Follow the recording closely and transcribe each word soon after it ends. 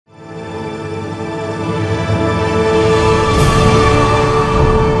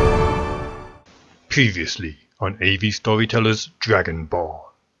Previously on AVStoryteller's Dragonborn.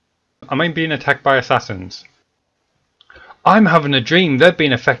 Am I being attacked by assassins? I'm having a dream. They're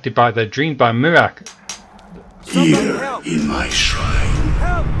being affected by their dream by Myrisi'l. Here in my shrine.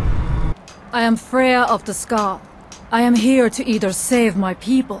 Help! I am Freya of the Skaal. I am here to either save my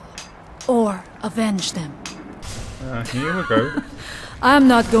people or avenge them. Here we go. I'm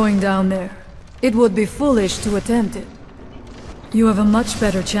not going down there. It would be foolish to attempt it. You have a much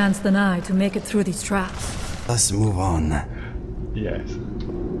better chance than I to make it through these traps. Let's move on. Yes.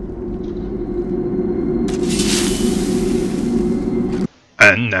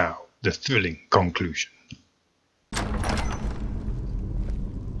 And now, the thrilling conclusion.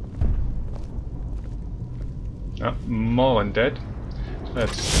 Oh, more undead.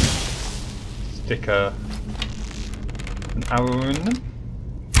 Let's stick an arrow in them.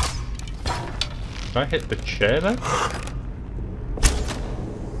 Did I hit the chair there?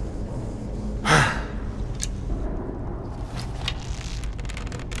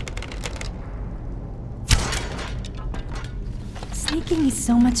 Sneaking is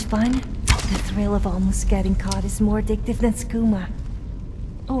so much fun. The thrill of almost getting caught is more addictive than skooma.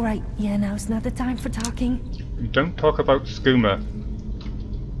 Alright, yeah, now's not the time for talking. Don't talk about skooma.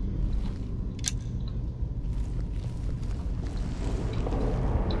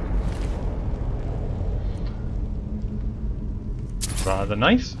 Rather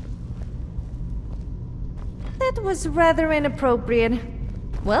nice. That was rather inappropriate.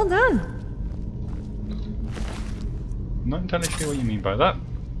 Well done. I'm not entirely sure what you mean by that.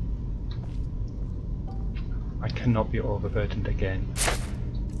 I cannot be overburdened again.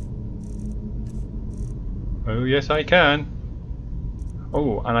 Oh yes I can.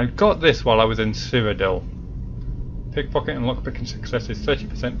 Oh, and I got this while I was in Cyrodiil. Pickpocket and lockpicking success is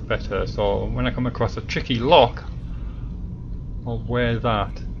 30% better, so when I come across a tricky lock, I'll wear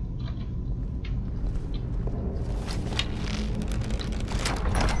that.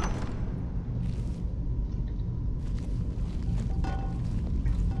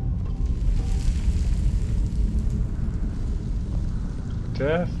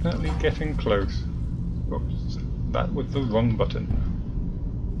 Definitely getting close. Oops, that was the wrong button.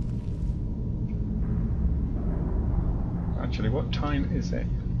 Actually, what time is it?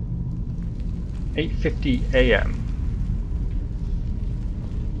 8:50 AM.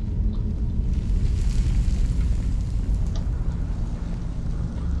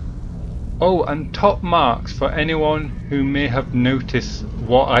 Oh, and top marks for anyone who may have noticed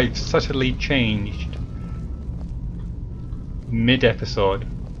what I've subtly changed mid-episode.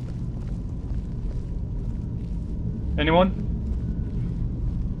 Anyone?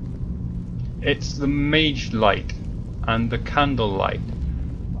 It's the mage light and the candle light.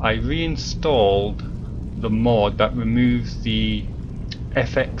 I reinstalled the mod that removes the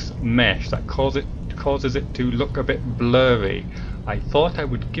FX mesh that causes it to look a bit blurry. I thought I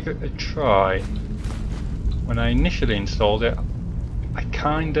would give it a try. When I initially installed it, I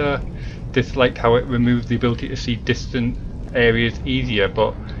kinda disliked how it removed the ability to see distant areas easier,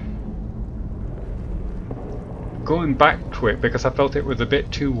 but going back to it, because I felt it was a bit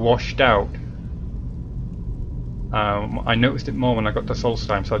too washed out, I noticed it more when I got to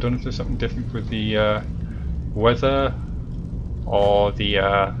Solstheim, so I don't know if there's something different with the weather or the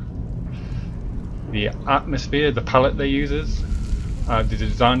atmosphere, the palette they uses, the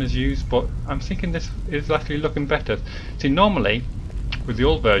designers use, but I'm thinking this is actually looking better. See, normally with the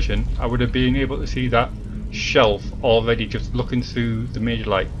old version I would have been able to see that shelf already just looking through the mage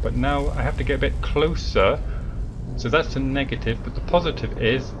light, but now I have to get a bit closer, so that's a negative, but the positive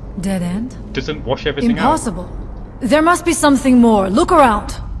is dead end? Doesn't wash everything Impossible. There must be something more. Look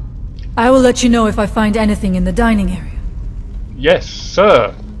around. I will let you know if I find anything in the dining area. Yes,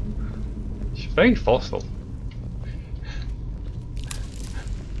 sir. It's very fossil.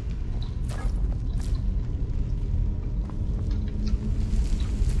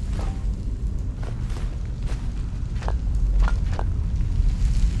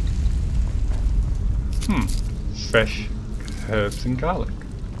 Fresh herbs and garlic.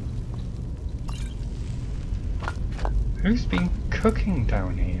 Who's been cooking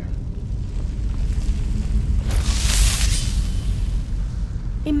down here?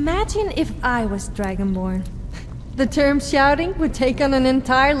 Imagine if I was Dragonborn. The term shouting would take on an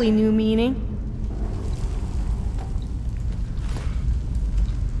entirely new meaning.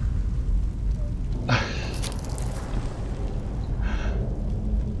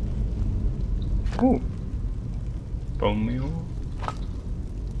 Ooh. Bone meal.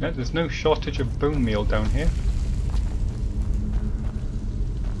 Yeah, there's no shortage of bone meal down here.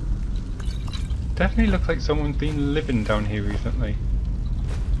 Definitely looks like someone's been living down here recently.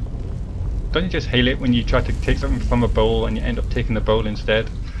 Don't you just hate it when you try to take something from a bowl and you end up taking the bowl instead?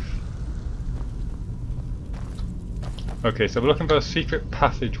 Okay, so we're looking for a secret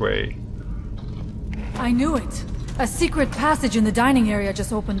passageway. I knew it. A secret passage in the dining area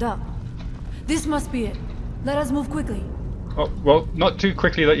just opened up. This must be it. Let us move quickly. Oh, well, not too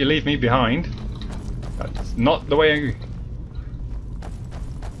quickly that you leave me behind. That's not the way I...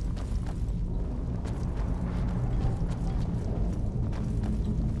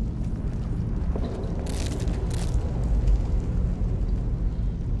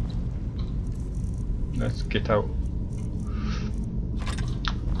 Let's get out.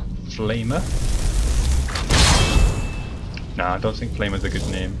 Flamer? Nah, I don't think Flamer's a good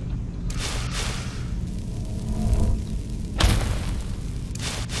name.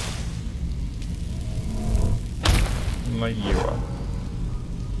 Like you are.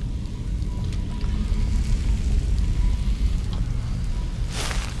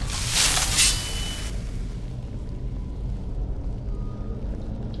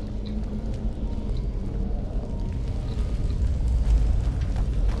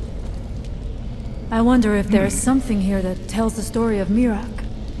 I wonder if there is something here that tells the story of Myrisi'l.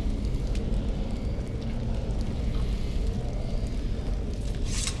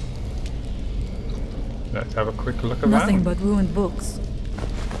 Let's have a quick look around. Nothing but ruined books.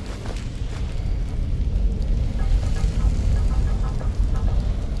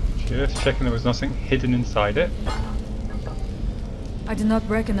 Just checking there was nothing hidden inside it. I do not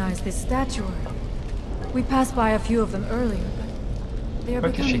recognize this statuary. We passed by a few of them earlier, but they are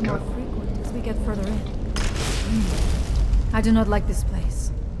Where did she becoming more go? frequent as we get further in. I do not like this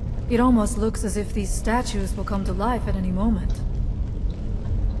place. It almost looks as if these statues will come to life at any moment.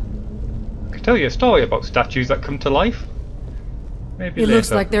 I could tell you a story about statues that come to life. Maybe It later.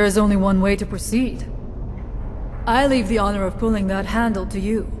 looks like there is only one way to proceed. I leave the honor of pulling that handle to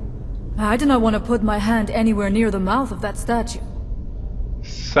you. I do not want to put my hand anywhere near the mouth of that statue.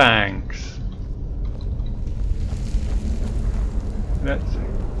 Thanks. Let's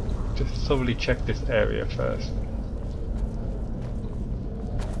just thoroughly check this area first.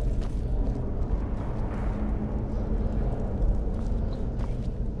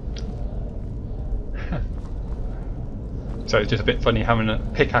 So it's just a bit funny having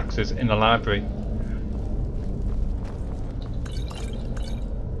pickaxes in the library.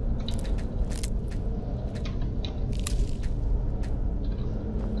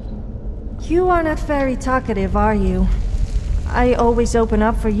 You are not very talkative, are you? I always open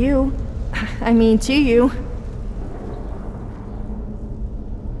up for you. I mean, to you.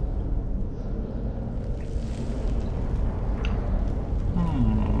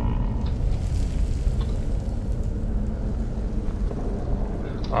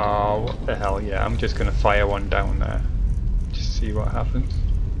 Oh, what the hell, yeah, I'm just gonna fire one down there. Just see what happens.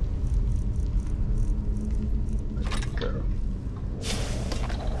 Let's go.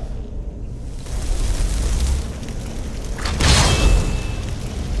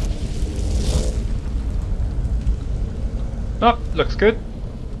 Oh, looks good.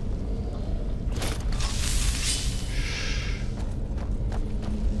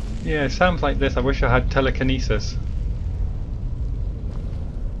 Yeah, it sounds like this. I wish I had telekinesis.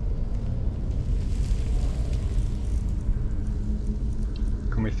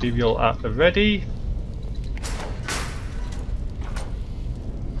 Can we see Uriel at the ready?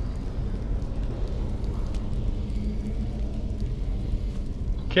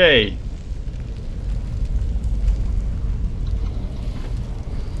 Okay.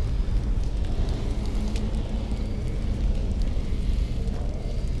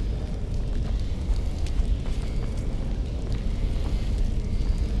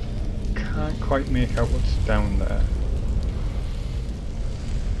 Can't quite make out what's down there.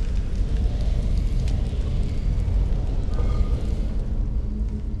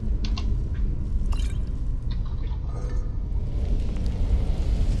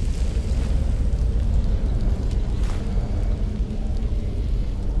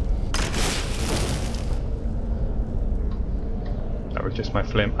 That was just my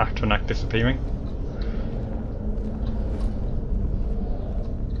flame Atronac disappearing.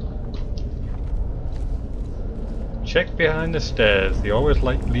 Check behind the stairs. They always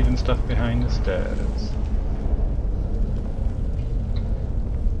like leaving stuff behind the stairs.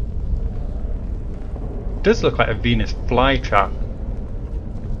 Does look like a Venus flytrap.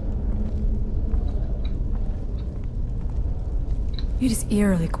 It is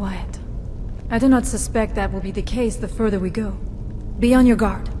eerily quiet. I do not suspect that will be the case the further we go. Be on your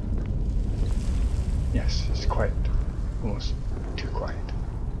guard. Yes, it's quiet. Almost too quiet.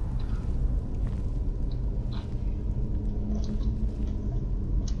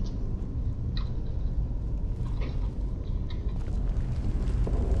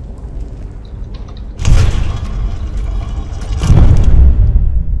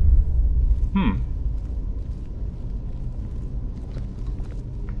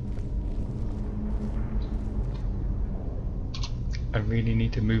 really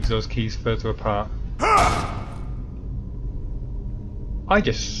need to move those keys further apart. I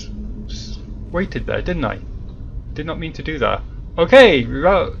just waited there, didn't I? Did not mean to do that. Okay,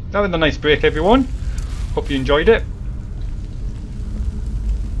 well, that was a nice break, everyone. Hope you enjoyed it.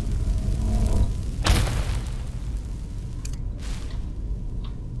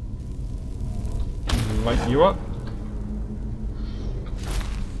 Light you up.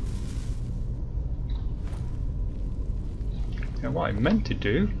 Now what I meant to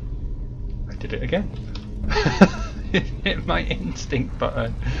do, I did it again. It hit my instinct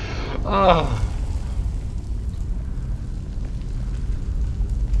button. Oh.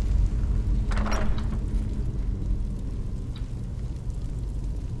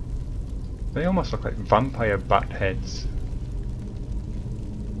 They almost look like vampire bat heads.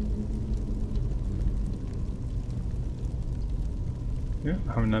 Yeah,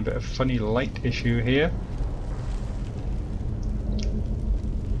 having a bit of funny light issue here.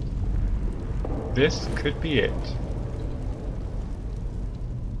 This could be it.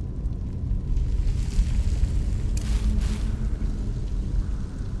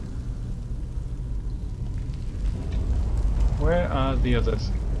 Where are the others?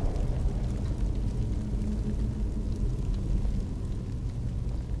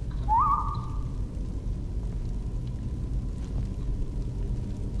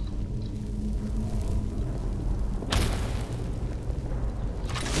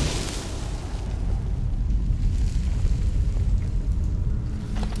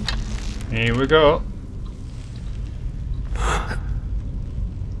 Here we go. I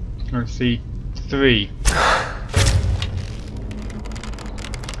see 3.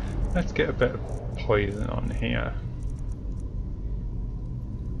 Let's get a bit of poison on here.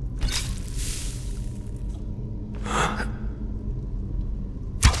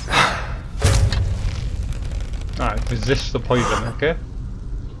 Alright, resist the poison, okay?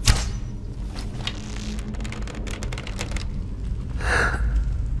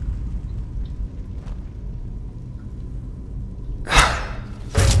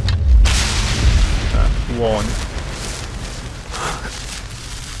 One.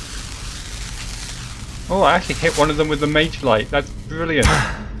 Oh, I actually hit one of them with the mage light. That's brilliant.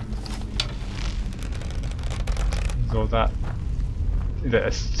 So that is it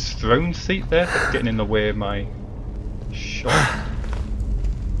a throne seat there? That's getting in the way of my shot.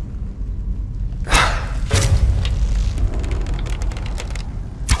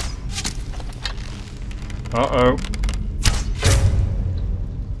 Uh-oh.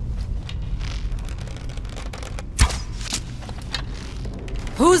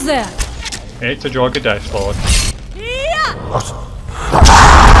 Who's there? It's a Dragon dashboard.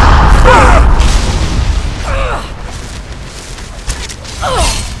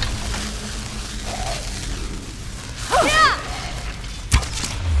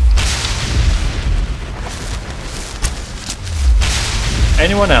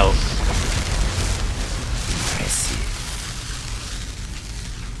 Anyone else? I see.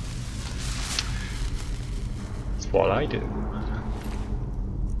 It's what I do.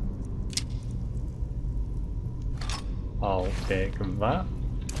 I'll take that.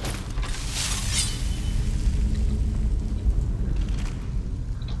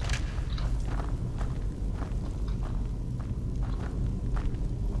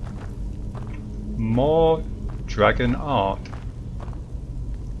 More dragon art.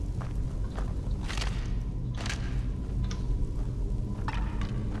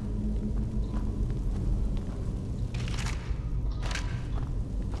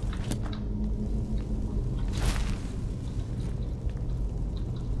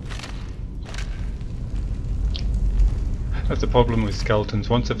 That's the problem with skeletons.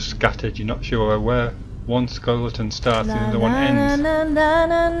 Once they've scattered, you're not sure where one skeleton starts and the other one ends.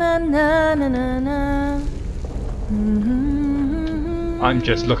 I'm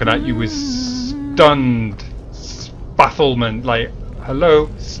just looking at you with stunned bafflement, like, hello,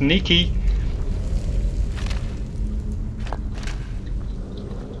 sneaky.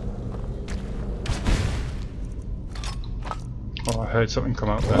 Oh, I heard something come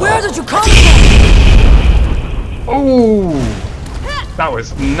out there. Where did you come from? Oh, that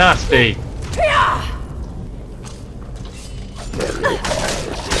was nasty.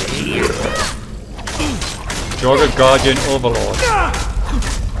 Jorga Guardian Overlord.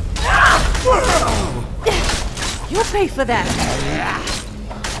 You'll pay for that.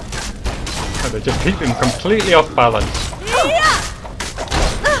 And they just keep him completely off balance.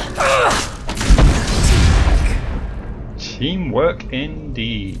 Teamwork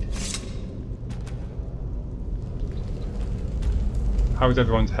indeed. How's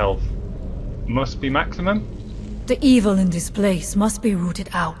everyone's health? Must be maximum? The evil in this place must be rooted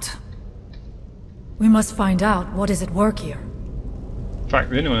out. We must find out what is at work here. In fact,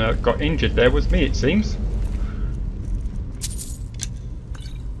 the only one that got injured there was me, it seems.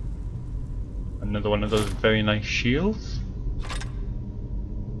 Another one of those very nice shields.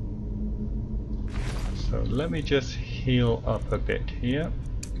 So let me just heal up a bit here.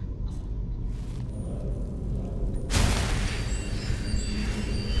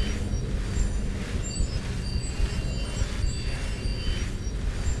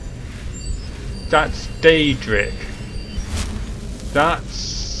 That's Daedric.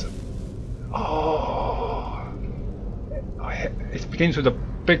 That's... oh... it begins with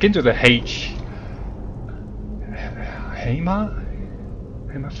a H. Raimyr?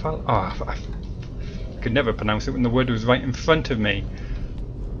 Raimyr? Oh, I could never pronounce it when the word was right in front of me.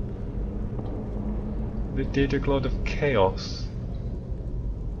 The Daedric Lord of Chaos.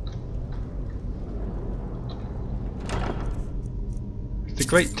 The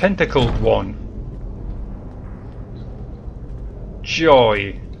Great Tentacled One.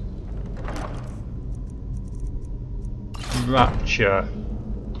 Joy. Rapture.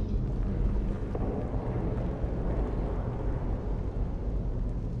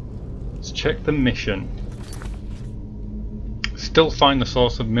 Let's check the mission. Still find the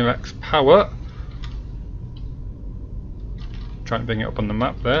source of Myric's power. Try and bring it up on the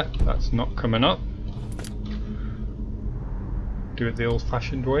map there. That's not coming up. Do it the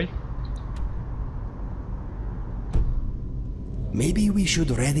old-fashioned way. Maybe we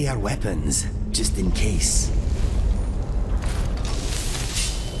should ready our weapons, just in case.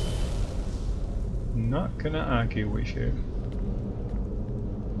 Not gonna argue with you.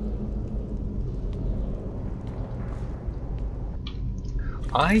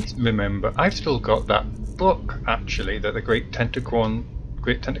 I remember, I've still got that book actually that the Great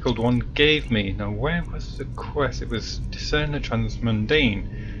Tentacled One gave me. Now where was the quest? It was Discern the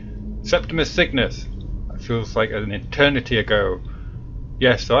Transmundane. Septimus Sickness. That feels like an eternity ago.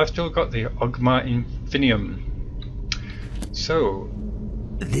 Yes, so I've still got the Ogma Infinium. So...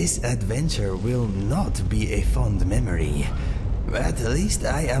 this adventure will not be a fond memory. At least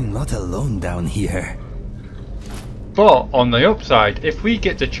I am not alone down here. But on the upside, if we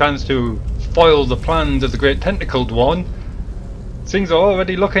get the chance to foil the plans of the Great Tentacled One, things are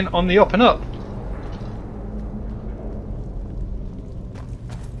already looking on the up and up.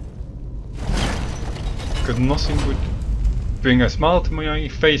 Because nothing would bring a smile to my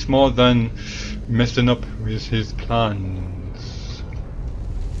face more than messing up with his plans.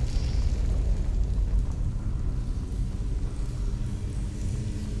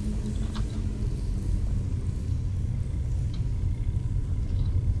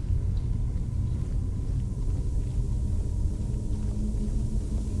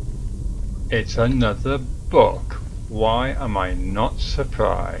 It's another book. Why am I not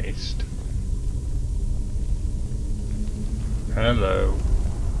surprised? Hello.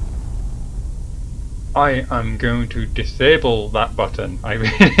 I am going to disable that button. I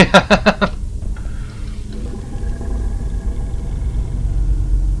really am.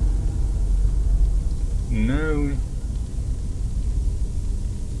 No.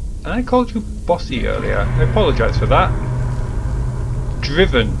 And I called you bossy earlier. I apologise for that.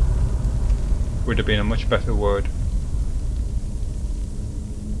 Driven would have been a much better word.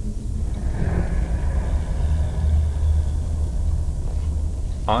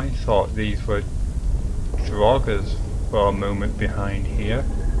 I thought these were Draugrs for a moment behind here.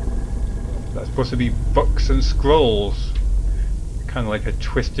 That's supposed to be books and scrolls. Kind of like a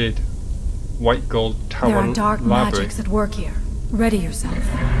twisted white gold tower. There are dark magics at work here. Ready yourself.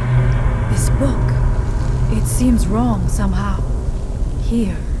 This book, it seems wrong somehow.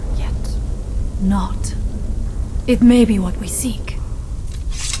 Here, yet not. It may be what we seek.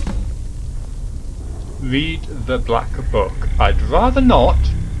 Read the black book. I'd rather not,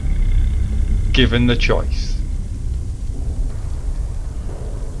 given the choice.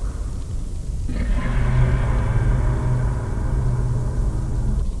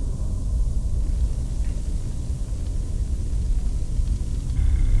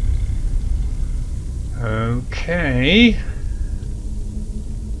 Okay.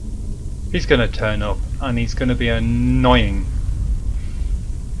 He's gonna turn up and he's gonna be annoying.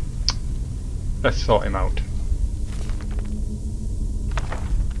 Let's sort him out.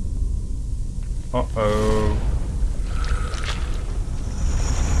 Uh-oh.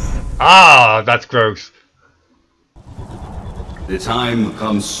 Ah, that's gross. The time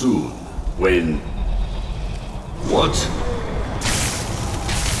comes soon when... What?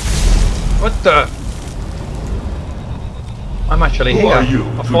 What the? I'm actually Who here. are you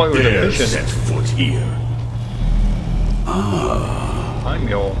I thought it to was a dare vision. set foot here? I'm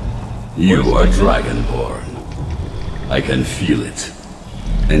your... You voice are actor. Dragonborn. I can feel it.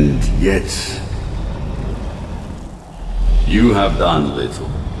 And yet... you have done little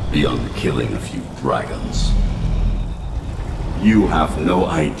beyond killing a few dragons. You have no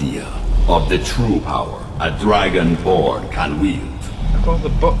idea of the true power a Dragonborn can wield. Look at all the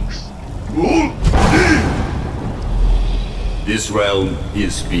books. This realm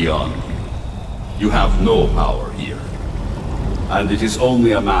is beyond you. You have no power here. And it is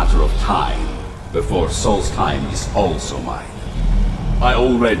only a matter of time before Solstheim is also mine. I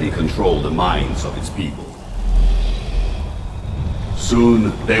already control the minds of its people.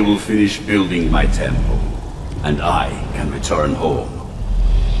 Soon they will finish building my temple, and I can return home.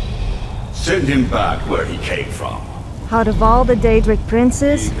 Send him back where he came from. Out of all the Daedric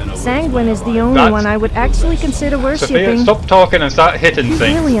princes, Sanguine is the only That's- one I would actually consider Sophia, worshipping. stop talking and start hitting He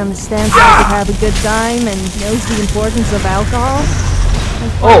things. really understands how to have a good time and knows the importance of alcohol.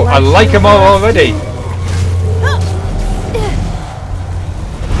 Oh, I like him all already.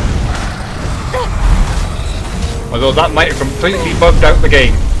 Although that might have completely bugged out the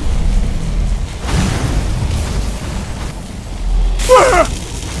game.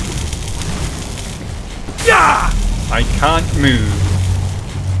 I can't move.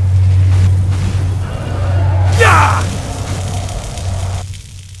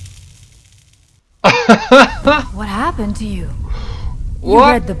 What happened to you? You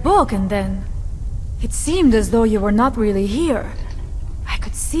What? read the book and then... It seemed as though you were not really here. I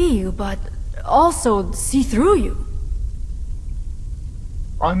could see you, but also see through you.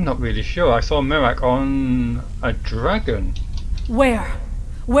 I'm not really sure. I saw Myrris'l on a dragon. Where?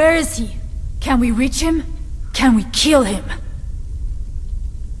 Where is he? Can we reach him? Can we kill him?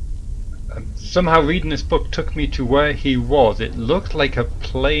 Somehow reading this book took me to where he was. It looked like a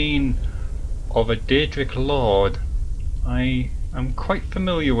plane of a Daedric lord I am quite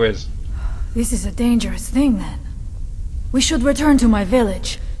familiar with. This is a dangerous thing then. We should return to my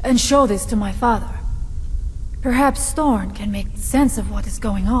village and show this to my father. Perhaps Thorn can make sense of what is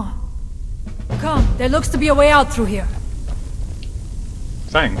going on. Come, there looks to be a way out through here.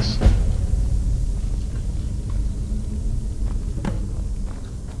 Thanks.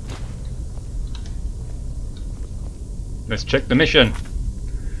 Let's check the mission.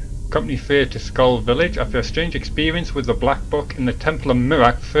 Company Freya to Skaal village. After a strange experience with the Black Book in the Temple of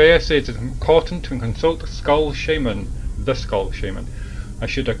Myrris'l, Freya says it's important to consult the Skaal Shaman. I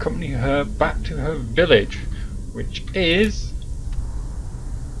should accompany her back to her village, which is...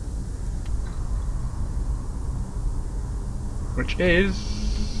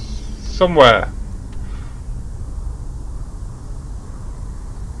 somewhere.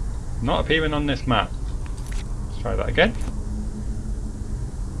 Not appearing on this map. Let's try that again.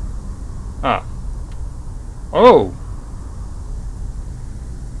 Ah. Oh!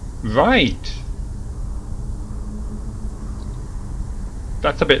 Right!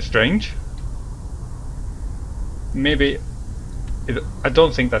 That's a bit strange. Maybe... I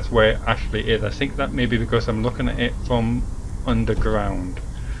don't think that's where it actually is. I think that may be because I'm looking at it from underground.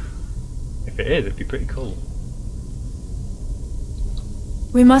 If it is, it'd be pretty cool.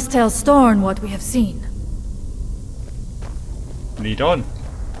 We must tell Storn what we have seen. Lead on.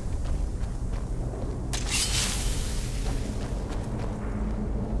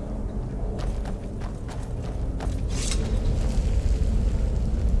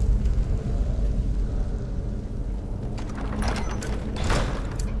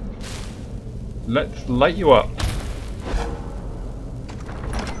 Let's light you up.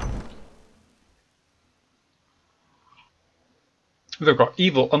 They've got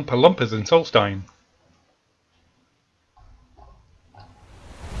evil Oompa Loompas in Solstheim.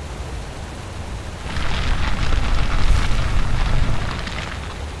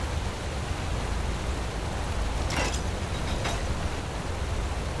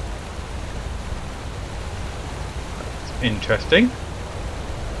 That's interesting.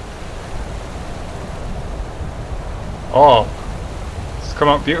 Oh, it's come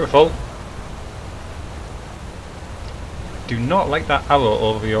out beautiful. Do not like that arrow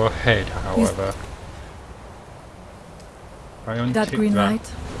over your head, however. That green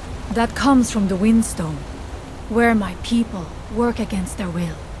light, that comes from the Windstone, where my people work against their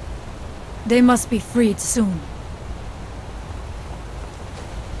will. They must be freed soon.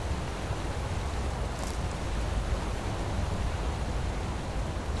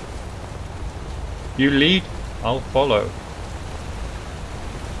 You lead, I'll follow.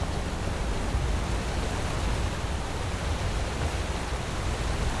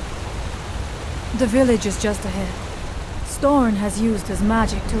 The village is just ahead. Storn has used his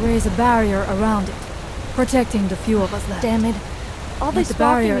magic to raise a barrier around it. protecting the few of us left. Damn it. All But this the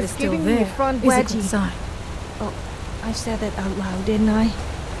barrier walking is is still giving me there. a front Is a good wedgie. sign. Oh, I said that out loud, didn't I?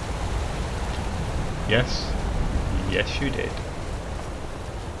 Yes. Yes, you did.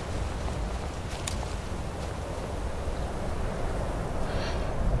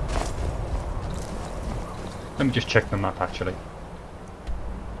 Let me just check the map actually.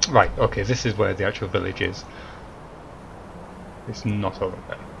 Right, okay, this is where the actual village is. It's not over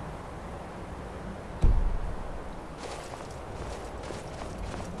there.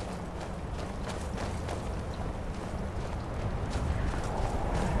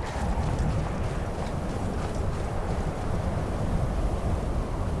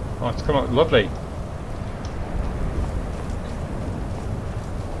 Oh, it's come out lovely.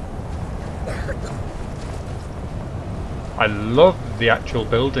 I love the actual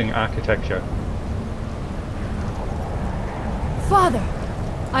building architecture. Father,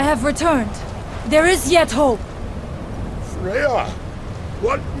 I have returned. There is yet hope. Freya,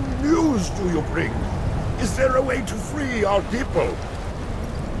 what news do you bring? Is there a way to free our people?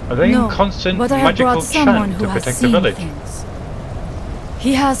 Are they No, in constant but I have magical brought someone chant who to has protect the seen village? things.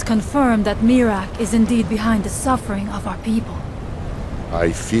 He has confirmed that Myrric is indeed behind the suffering of our people.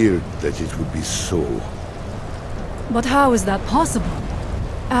 I feared that it would be so. But how is that possible?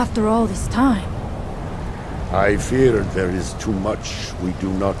 After all this time? I fear there is too much we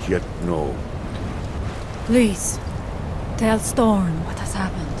do not yet know. Please, tell Storm what has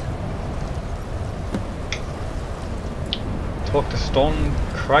happened. Talk to Stone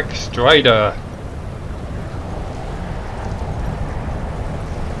Crag-strider.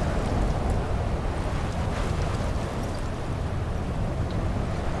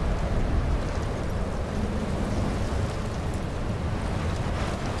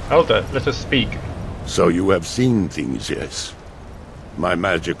 Elder, let us speak. So you have seen things, yes? My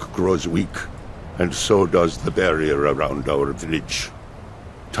magic grows weak, and so does the barrier around our village.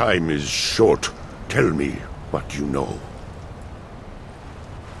 Time is short. Tell me what you know.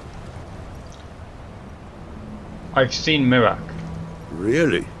 I've seen Myrric.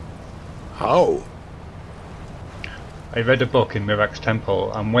 Really? How? I read a book in Myrric's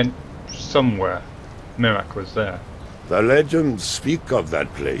temple and went somewhere. Myrric was there. The legends speak of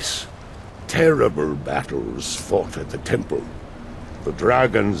that place. Terrible battles fought at the temple. The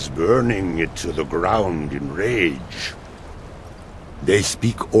dragons burning it to the ground in rage. They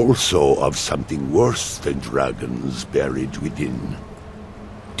speak also of something worse than dragons buried within.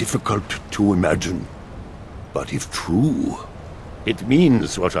 Difficult to imagine, but if true, it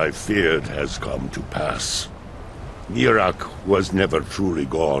means what I feared has come to pass. Myrric was never truly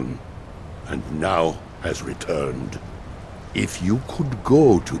gone, and now has returned. If you could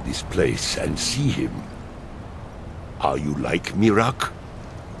go to this place and see him, are you like Myrric?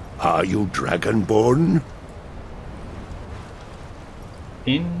 Are you Dragonborn?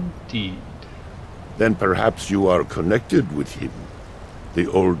 Indeed. Then perhaps you are connected with him. The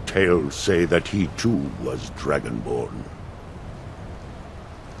old tales say that he too was Dragonborn.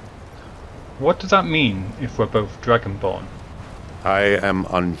 What does that mean if we're both Dragonborn? I am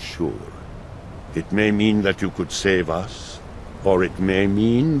unsure. It may mean that you could save us, or it may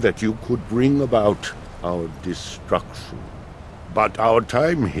mean that you could bring about our destruction. But our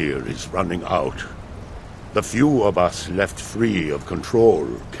time here is running out. The few of us left free of control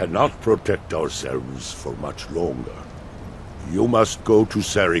cannot protect ourselves for much longer. You must go to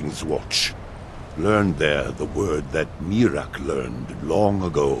Saring's Watch. Learn there the word that Myrric learned long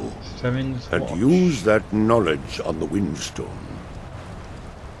ago, Seren's and Watch. use that knowledge on the Windstone.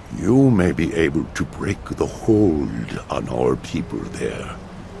 You may be able to break the hold on our people there,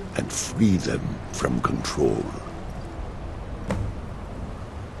 and free them from control.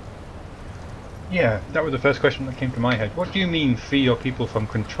 Yeah, that was the first question that came to my head. What do you mean, free your people from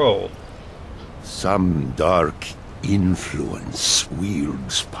control? Some dark influence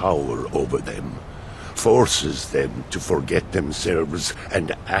wields power over them, forces them to forget themselves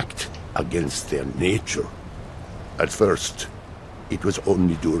and act against their nature. At first, it was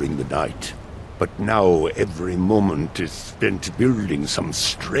only during the night, but now every moment is spent building some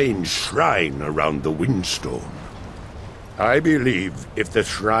strange shrine around the Windstone. I believe if the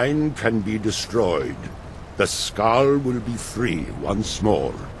shrine can be destroyed, the Skaal will be free once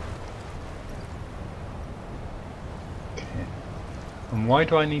more. And why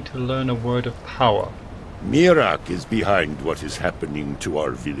do I need to learn a word of power? Myrric is behind what is happening to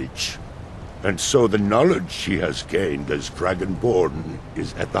our village, and so the knowledge she has gained as Dragonborn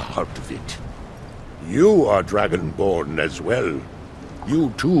is at the heart of it. You are Dragonborn as well.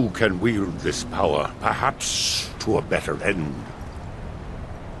 You too can wield this power, perhaps to a better end.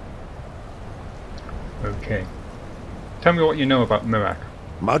 Okay. Tell me what you know about Myrris'l.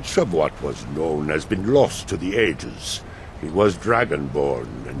 Much of what was known has been lost to the ages. He was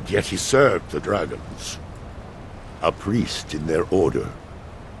Dragonborn, and yet he served the dragons. A priest in their order,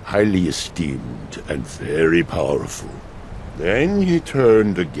 highly esteemed and very powerful. Then he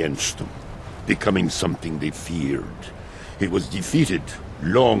turned against them, becoming something they feared. He was defeated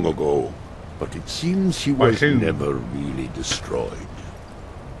long ago, but it seems he was never really destroyed.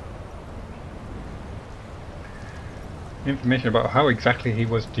 Information about how exactly he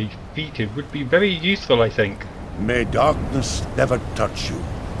was defeated would be very useful, I think. May darkness never touch you.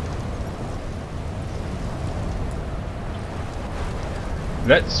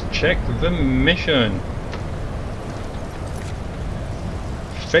 Let's check the mission.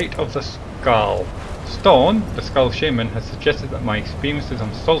 Fate of the Skaal. Storm, the Skaal shaman, has suggested that my experiences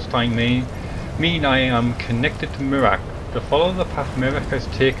on Solstheim may mean I am connected to Myrris'l. To follow the path Myrris'l has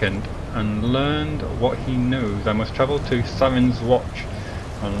taken and learned what he knows, I must travel to Saren's Watch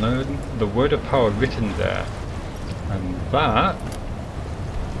and learn the word of power written there. And that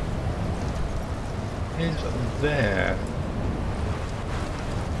is there.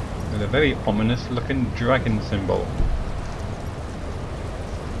 With a very ominous looking dragon symbol.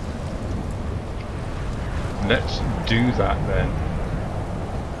 Let's do that then.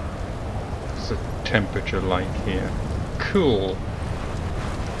 What's the temperature like here? Cool.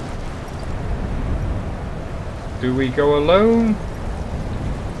 Do we go alone?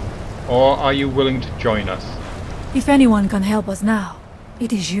 Or are you willing to join us? If anyone can help us now,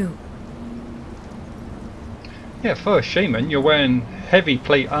 it is you. Yeah, for a shaman, you're wearing heavy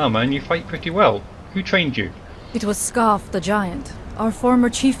plate armor and you fight pretty well. Who trained you? It was Scarf the Giant, our former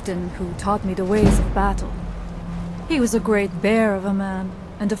chieftain, who taught me the ways of battle. He was a great bear of a man,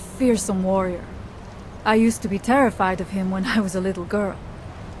 and a fearsome warrior. I used to be terrified of him when I was a little girl.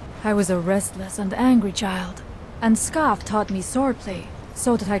 I was a restless and angry child, and Scarf taught me swordplay,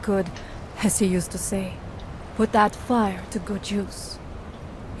 so that I could, as he used to say, put that fire to good use.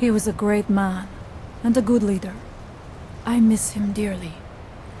 He was a great man, and a good leader. I miss him dearly.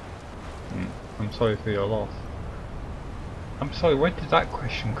 I'm sorry for your loss. I'm sorry, where did that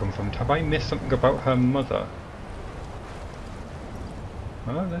question come from? Have I missed something about her mother?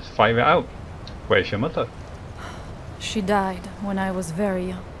 Well, let's fire it out. Where's your mother? She died when I was very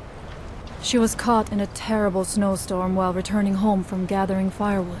young. She was caught in a terrible snowstorm while returning home from gathering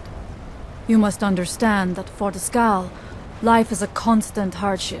firewood. You must understand that for the Skaal, life is a constant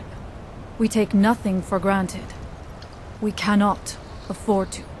hardship. We take nothing for granted. We cannot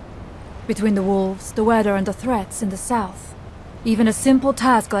afford to. Between the wolves, the weather, and the threats in the south, even a simple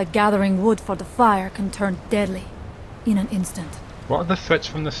task like gathering wood for the fire can turn deadly in an instant. What are the threats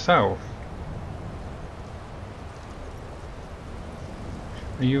from the south?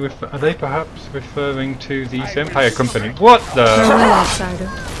 Are they perhaps referring to the East Empire Company? What the? Farewell,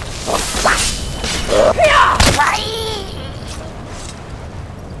 outsider.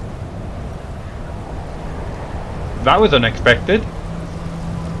 That was unexpected.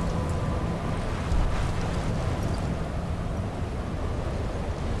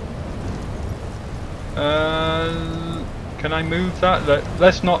 Can I move that?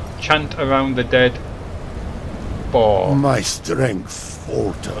 Let's not chant around the dead boar. My strength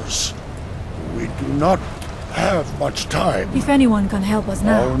falters. We do not have much time. If anyone can help us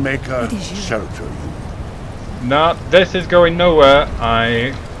now, I'll make a it is you. shelter you. No, this is going nowhere.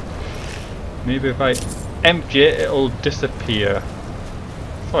 Maybe if I empty it, it'll disappear.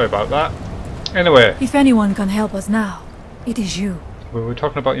 Sorry about that. Anyway, If anyone can help us now, it is you. we were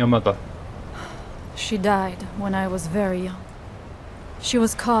talking about your mother. She died when I was very young. She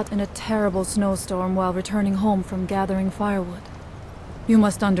was caught in a terrible snowstorm while returning home from gathering firewood. You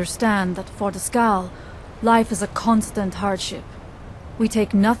must understand that for the Skaal, life is a constant hardship. We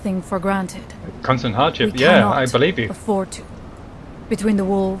take nothing for granted. Constant hardship, We yeah, cannot I believe you. afford to. Between the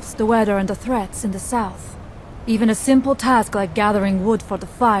wolves, the weather, and the threats in the south, even a simple task like gathering wood for the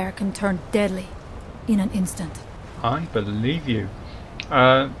fire can turn deadly in an instant. I believe you.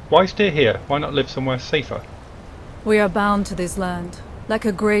 Why stay here? Why not live somewhere safer? We are bound to this land, like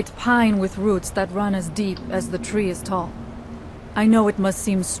a great pine with roots that run as deep as the tree is tall. I know it must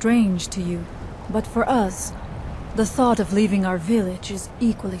seem strange to you, but for us, the thought of leaving our village is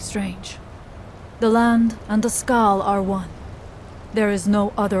equally strange. The land and the Skaal are one. There is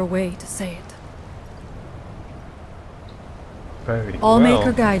no other way to say it. Very Allmaker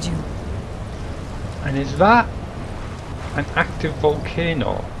well. guide you. And is that an active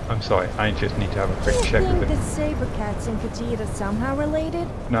volcano? I'm sorry, I just need to have a quick I check think with the it. saber cats and Khajiit are somehow related.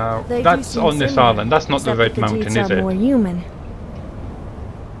 Now, They do that's seem on this similar, island. That's not the except Red the Mountain, Khajiits is are more it? human.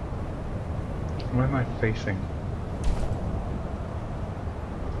 Where am I facing?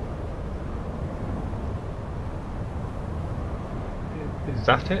 Is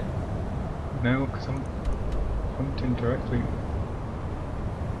that it? No, because I'm pointing directly.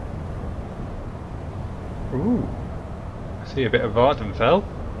 Ooh, I see a bit of Vardenfell.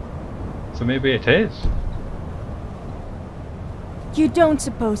 So maybe it is. You don't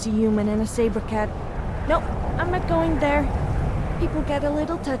suppose a human and a saber cat? Nope, I'm not going there. People get a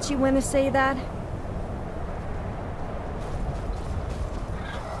little touchy when I say that.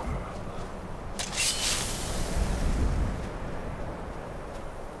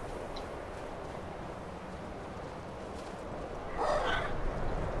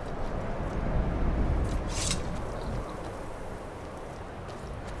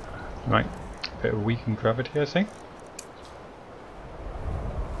 Right, a bit of weakened gravity, I think.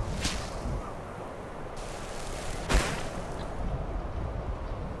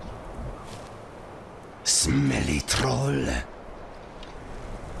 Smelly troll.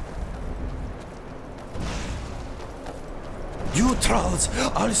 You trolls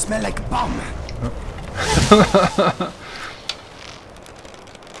all smell like bomb.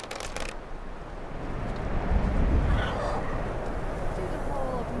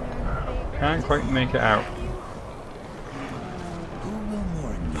 Can't quite make it out. Who will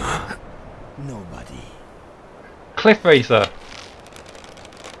mourn you? Nobody. Cliff Racer!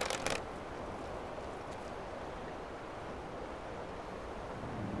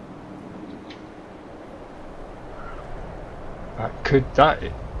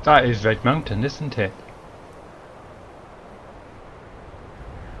 That is Red Mountain, isn't it?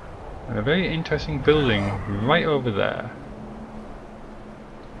 And a very interesting building right over there.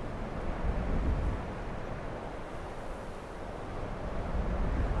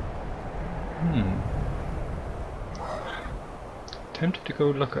 Tempted to go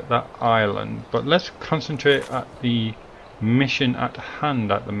look at that island, but let's concentrate at the mission at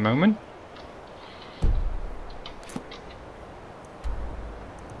hand at the moment.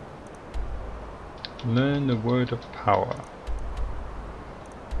 Learn the word of power.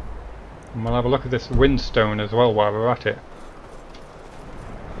 And we'll have a look at this windstone as well while we're at it.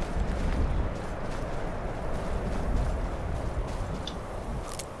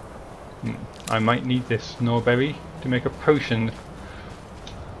 I might need this snowberry to make a potion.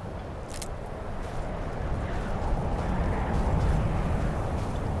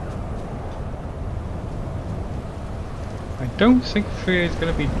 I don't think Freya is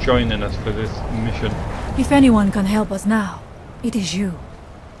going to be joining us for this mission. If anyone can help us now, it is you.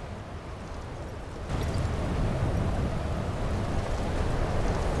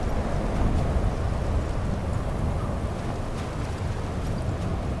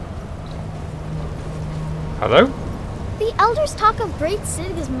 Hello? The elders talk of great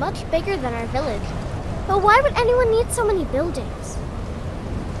cities much bigger than our village. But why would anyone need so many buildings?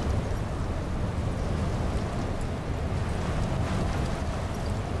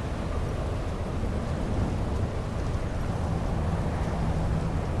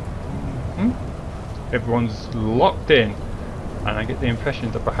 Everyone's locked in, and I get the impression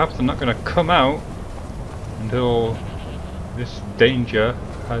that perhaps they're not going to come out until this danger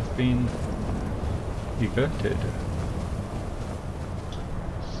has been diverted.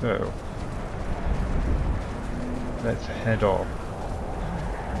 So let's head off.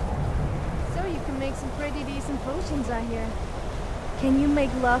 So you can make some pretty decent potions, I hear. Can you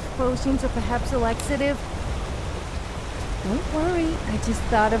make love potions or perhaps a laxative? Don't worry, I just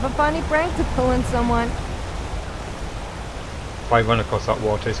thought of a funny prank to pull on someone. If I run across that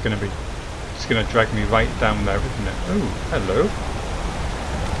water, it's going to drag me right down there, isn't it? Oh, hello.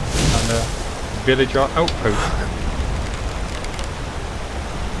 And a villager outpost.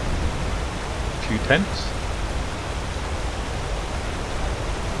 2 tents.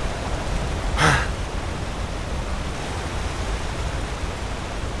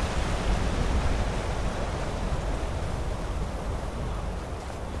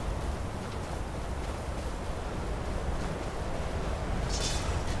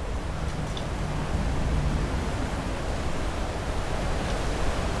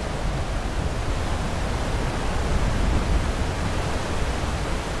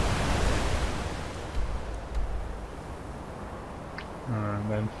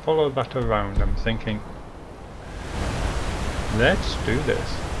 And then follow that around. I'm thinking, let's do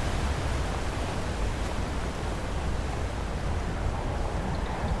this.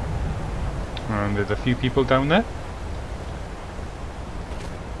 And there's a few people down there.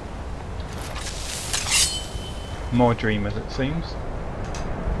 More dreamers, it seems.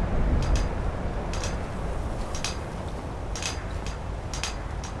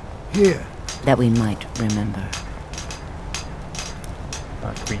 Here, that we might remember.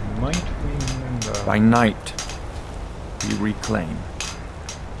 That we might remember. By night, we reclaim.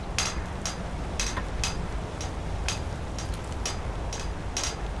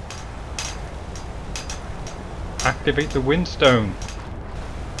 Activate the windstone.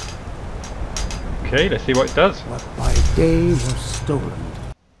 Okay, let's see what it does. What by day was stolen.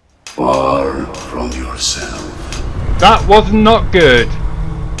 Far from yourself. That was not good.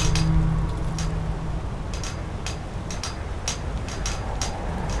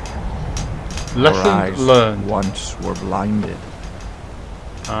 Our Lesson eyes learned. once were blinded.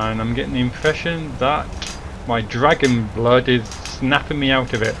 And I'm getting the impression that my dragon blood is snapping me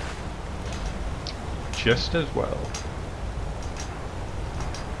out of it. Just as well.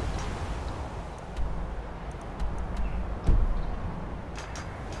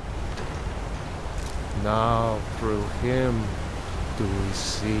 Now through him do we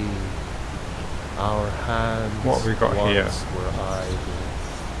see our hands. What have we got here? once were idle.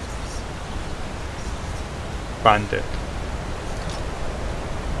 Bandit.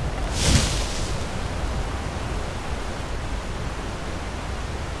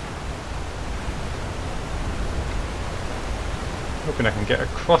 Hoping I can get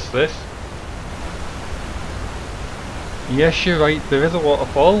across this. Yes, you're right, there is a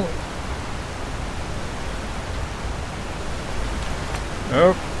waterfall.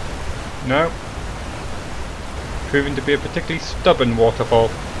 Nope. Nope. Proving to be a particularly stubborn waterfall.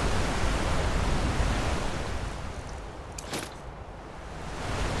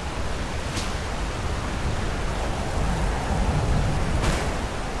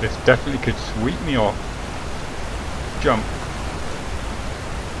 This definitely could sweep me off. Jump.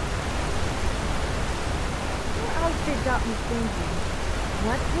 Your outfit got me thinking.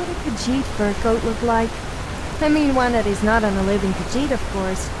 What would a Khajiit fur coat look like? I mean, one that is not on a living Khajiit, of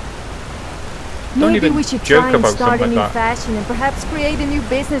course. Don't Maybe even we should joke try and about start a something new like that. fashion and perhaps create a new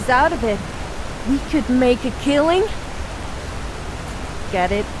business out of it. We could make a killing.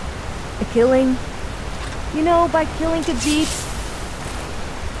 Get it? A killing? You know, by killing Khajiits.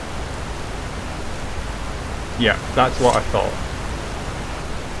 Yeah, that's what I thought.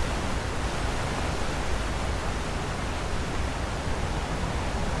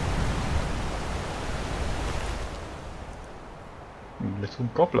 Little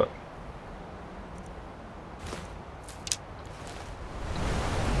goblet.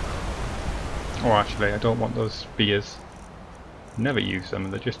 Oh, actually, I don't want those spears. Never use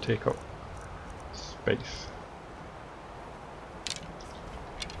them, they just take up space.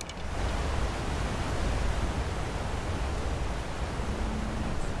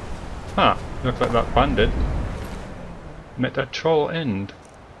 Huh, looks like that bandit met a troll end.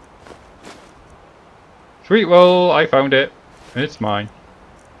 Sweet, well, I found it. It's mine.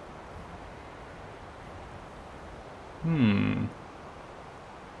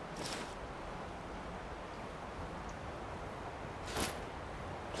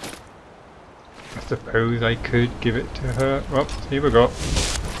 I suppose I could give it to her. Well, here we go.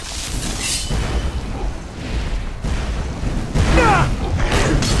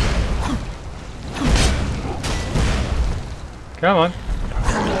 Come on.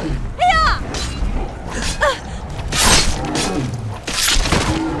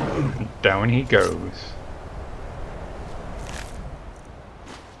 Down he goes.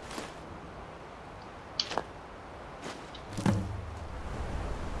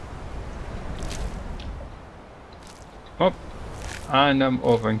 Oh, and I'm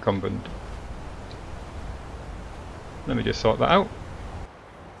over encumbered. Let me just sort that out.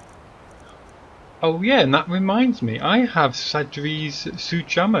 Oh yeah, and that reminds me, I have Sadri's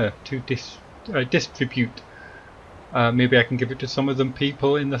Sujama to distribute. Maybe I can give it to some of them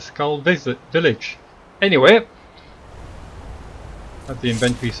people in the Skaal village. Anyway, have the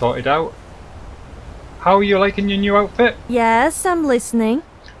inventory sorted out. How are you liking your new outfit? Yes, I'm listening.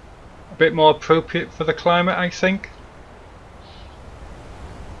 A bit more appropriate for the climate, I think.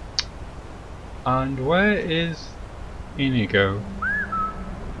 And where is Inigo?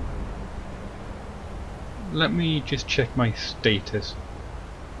 Let me just check my status.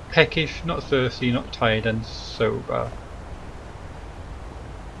 Peckish, not thirsty, not tired, and sober.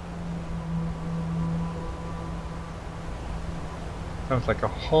 Sounds like a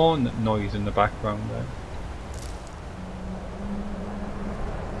horn noise in the background there.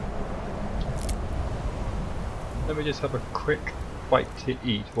 Let me just have a quick bite to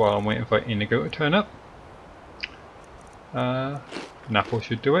eat while I'm waiting for Inigo to turn up. An apple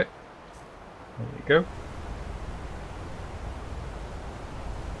should do it. There you go.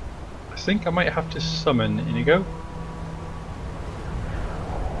 I think I might have to summon Inigo.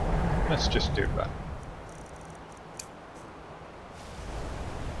 Let's just do that.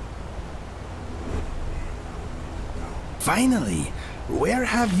 Finally! Where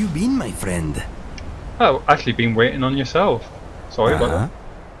have you been, my friend? Oh, actually been waiting on yourself. Sorry about that.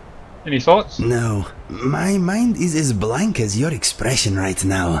 Any thoughts? No, my mind is as blank as your expression right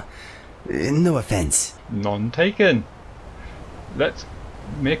now. No offense. None taken. Let's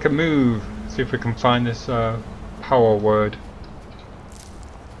make a move. See if we can find this power word.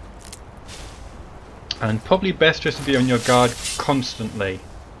 And probably best just to be on your guard constantly.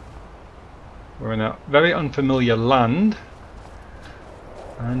 We're in a very unfamiliar land.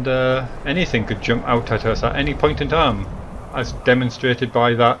 And anything could jump out at us at any point in time. As demonstrated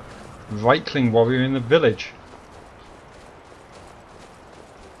by that Reichling warrior in the village.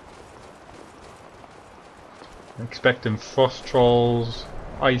 Expecting frost trolls,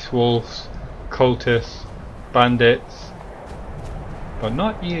 ice wolves, cultists, bandits, but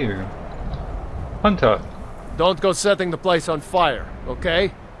not you. Hunter. Don't go setting the place on fire,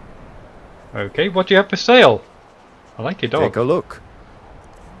 okay? Okay, what do you have for sale? I like your dog. Take a look.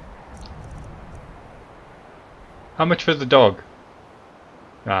 How much for the dog?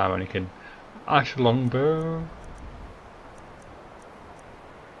 Ah, I'm only kidding. Ash longbow.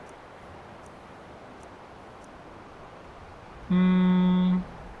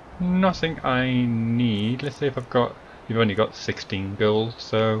 Nothing I need. Let's see if I've got... You've only got 16 gold,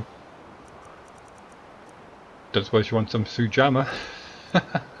 so... Don't suppose you want some Sujamma.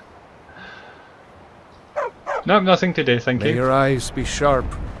 No, nothing today, thank you. May your eyes be sharp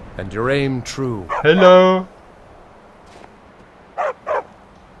and your aim true. Hello!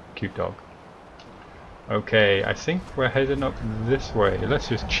 Cute dog. Okay, I think we're heading up this way. Let's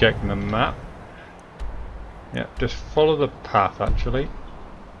just check the map. Yeah, just follow the path actually.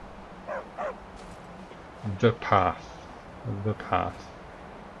 The path. The path.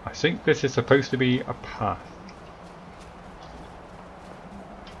 I think this is supposed to be a path.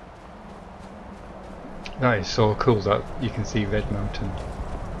 That is so cool that you can see Red Mountain.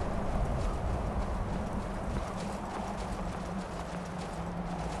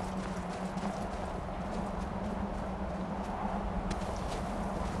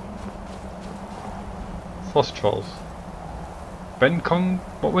 Frost trolls. Bencon,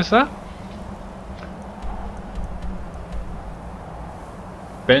 what was that?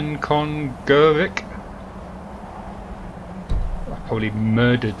 Bencon Gurvik? I probably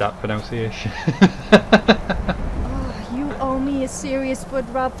murdered that pronunciation. Oh, you owe me a serious foot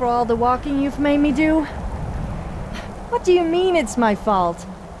rub for all the walking you've made me do. What do you mean it's my fault?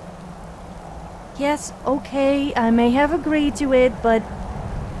 Yes, okay, I may have agreed to it, but...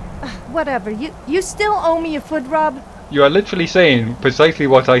 whatever, you still owe me a foot rub? You are literally saying precisely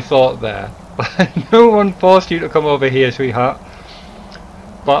what I thought there. No one forced you to come over here, sweetheart.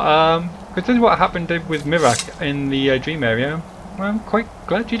 But considering what happened with Myrisi'l in the dream area, I'm quite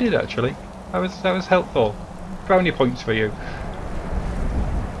glad you did actually. That was helpful. Brownie points for you.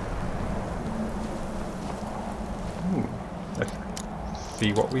 Ooh, let's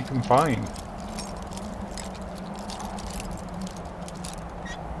see what we can find.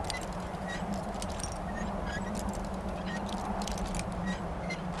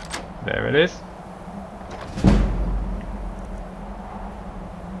 There it is.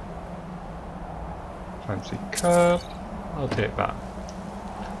 Fancy cup. I'll take that.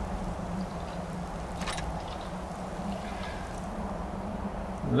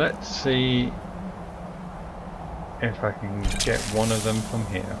 Let's see if I can get one of them from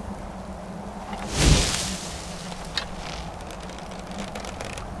here.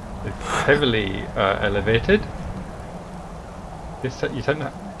 It's heavily elevated. This you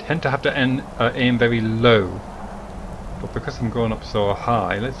tend to have to aim very low, but because I'm going up so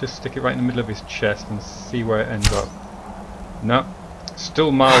high, let's just stick it right in the middle of his chest and see where it ends up. No,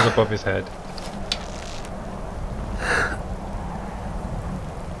 still miles above his head.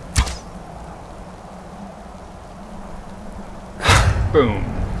 Boom.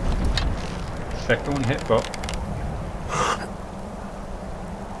 Second one hit, but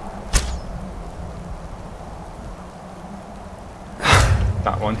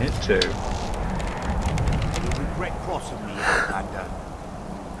that one hit too. You regret crossing me, Outlander.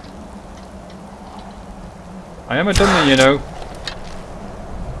 I am a Dunmer, you know.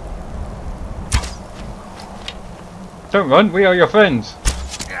 Don't run, we are your friends.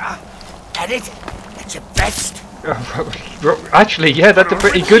 At it? That's your best. Actually, yeah, that's a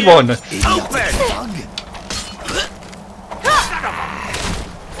pretty good one.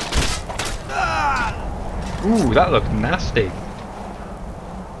 Ooh, that looked nasty.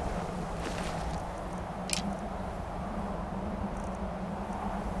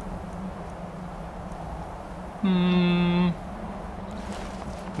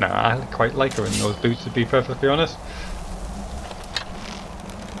 quite like her in those boots, to be perfectly honest.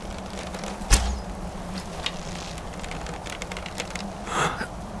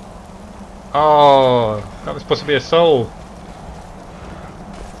 Oh, that was supposed to be a soul.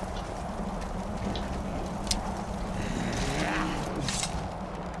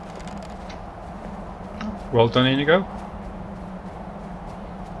 Well done, Inigo.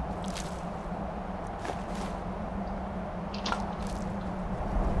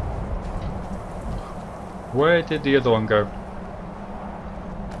 Where did the other one go?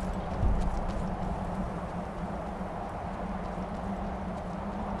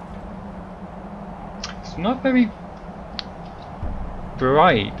 It's not very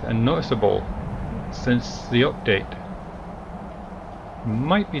bright and noticeable since the update.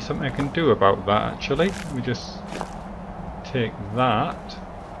 Might be something I can do about that actually. Let me just take that.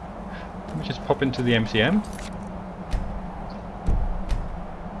 Let me just pop into the MCM.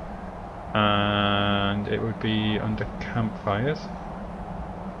 And it would be under campfires.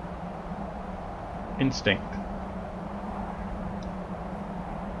 Instinct.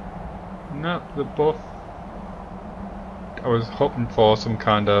 No, the buff. I was hoping for some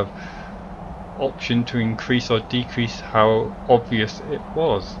kind of option to increase or decrease how obvious it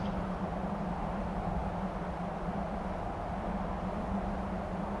was.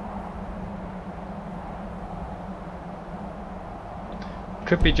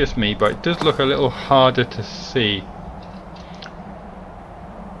 Could be just me, but it does look a little harder to see.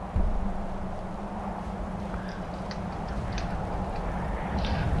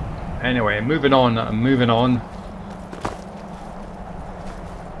 Anyway, moving on.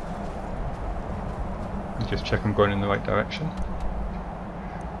 Just check I'm going in the right direction.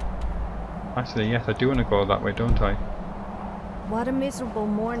 Actually, yes, I do want to go that way, don't I? What a miserable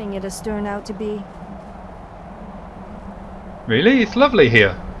morning it has turned out to be. Really? It's lovely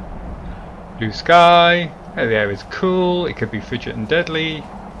here. Blue sky. The air is cool. It could be frigid and deadly.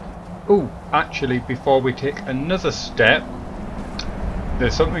 Oh, actually, before we take another step,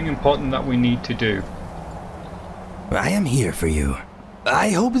 there's something important that we need to do. I am here for you. I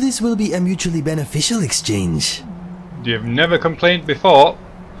hope this will be a mutually beneficial exchange. You've never complained before.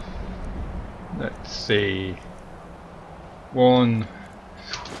 Let's see. One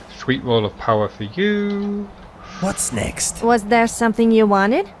sweet roll of power for you. What's next? Was there something you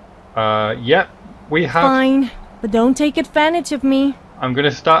wanted? Yep. We have... Fine, but don't take advantage of me. I'm going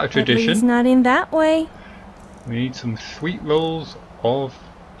to start a tradition. At least not in that way. We need some sweet rolls of...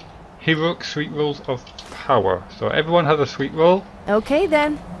 heroic sweet rolls of power. So everyone has a sweet roll. Okay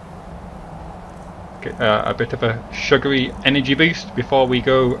then. Get a bit of a sugary energy boost before we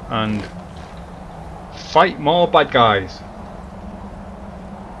go and fight more bad guys.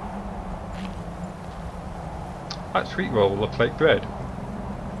 That sweet roll looks like bread.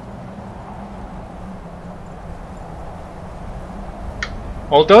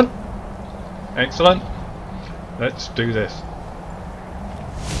 All done? Excellent. Let's do this.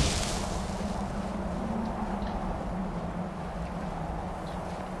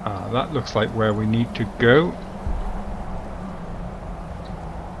 That looks like where we need to go.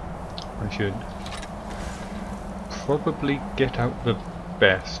 I should probably get out the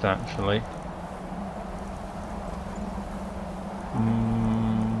best actually.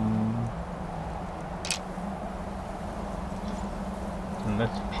 And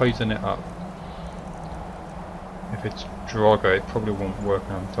let's poison it up. If it's Drago, it probably won't work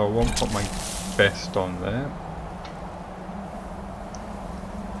on, so I won't put my best on there.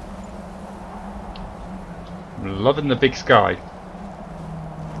 I'm loving the big sky.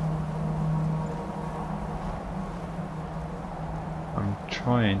 I'm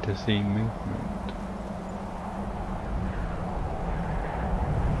trying to see movement.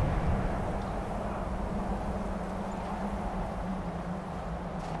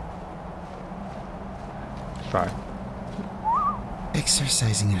 Fine.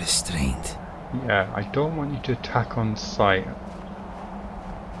 Exercising restraint. Yeah, I don't want you to attack on sight.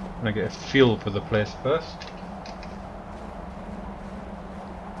 I'm gonna get a feel for the place first.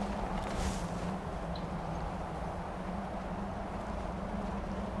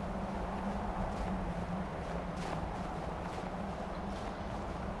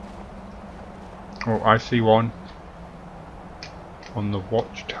 Oh, I see one on the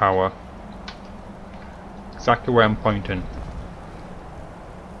watchtower. Exactly where I'm pointing.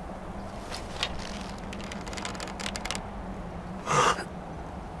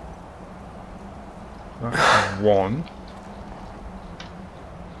 That's one.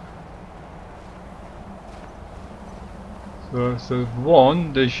 So if there's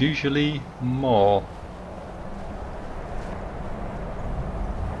one, there's usually more.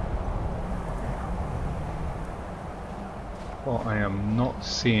 but I am not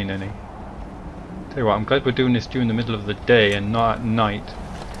seeing any. Tell you what, I'm glad we're doing this during the middle of the day and not at night.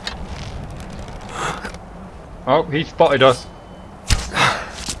 Oh, he spotted us.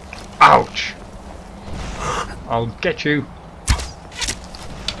 Ouch! I'll get you.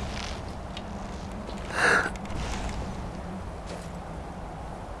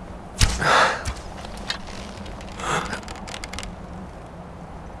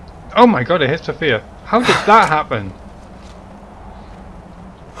 Oh my god, a Histosphere. How did that happen?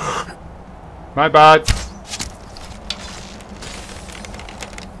 My bad.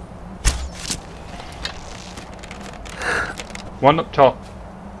 One up top.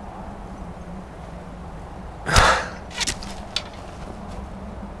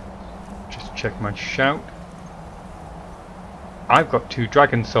 Just check my shout. I've got 2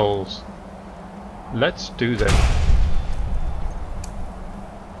 dragon souls. Let's do this.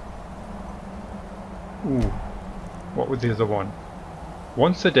 Ooh. What was the other one?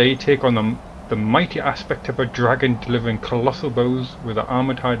 Once a day, take on the mighty aspect of a dragon, delivering colossal bows with an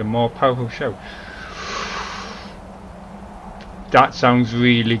armoured hide and more powerful shout. That sounds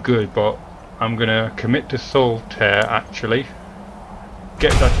really good, but I'm gonna commit to Solitaire actually.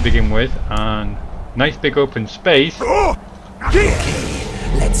 Get that to begin with, and nice big open space. Okay,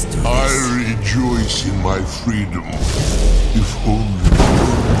 let's do this. I rejoice in my freedom, if only.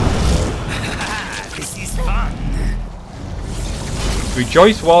 This is fun.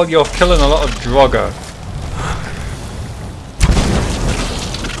 Rejoice while you're killing a lot of Draugr.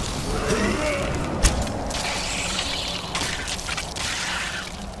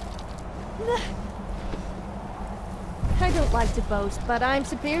 I don't like to boast, but I'm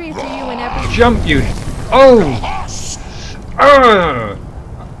superior to you in every... Jump, you! Oh!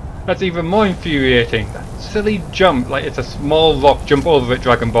 That's even more infuriating. That silly jump, like it's a small rock. Jump over it,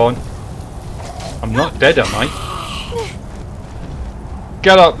 Dragonborn. I'm not dead, am I?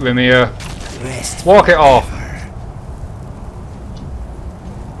 Get up, Raimyr. Walk it off.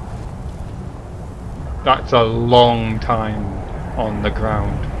 That's a long time on the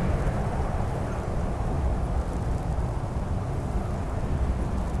ground.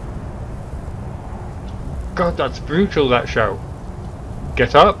 God, that's brutal, that shout.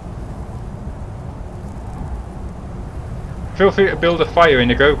 Get up. Feel free to build a fire,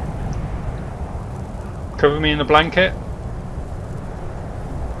 Indigo. Cover me in a blanket.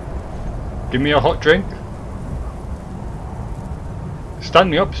 Give me a hot drink.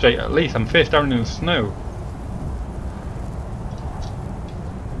 Stand me up straight at least, I'm face down in the snow.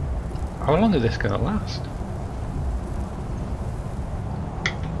 How long is this gonna last?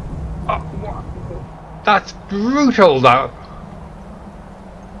 That's brutal, that!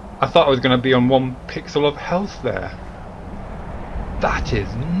 I thought I was gonna be on 1 pixel of health there. That is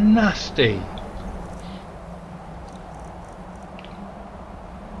nasty.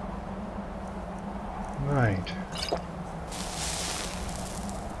 Right.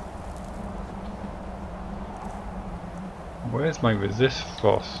 Where's my resist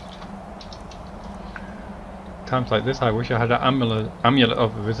frost? Times like this I wish I had an amulet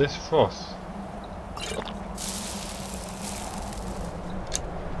of resist frost.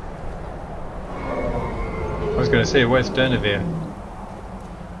 I was going to say, where's Dunmer?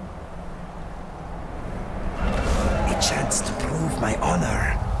 A chance to prove my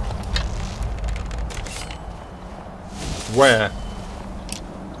honor. Where?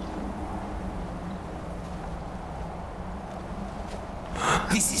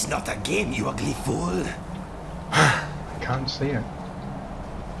 This is not a game, you ugly fool. I can't see it.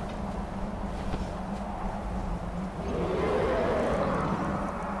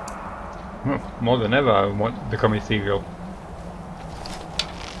 More than ever I want to become ethereal.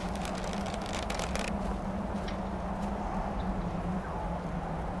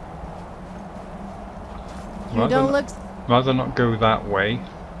 You don't look... Rather not go that way.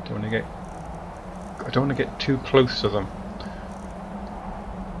 I don't want to get too close to them.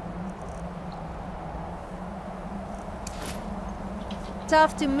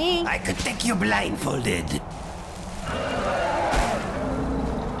 Tough to me. I could take you blindfolded.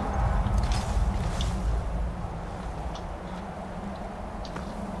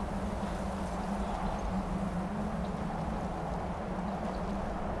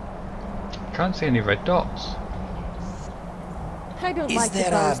 Can't see any red dots. I don't Is like to there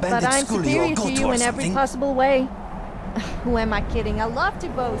a boast, but bandit I'm school superior you'll go to to you or in every something? possible way. Who am I kidding? I love to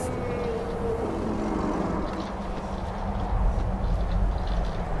boast.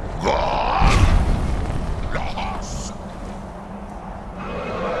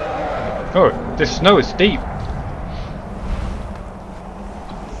 Oh, this snow is steep.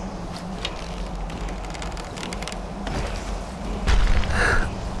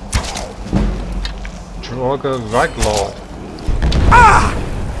 Draugr Raglord. Ah!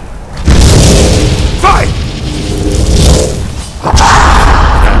 Fight!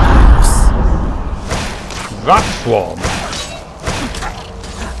 Rat Swarm.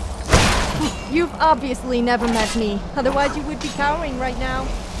 You've obviously never met me, otherwise you would be cowering right now.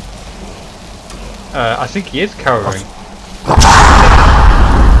 I think he is cowering.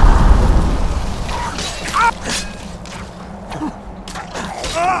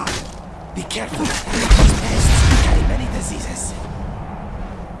 Be careful. These pests carry many diseases.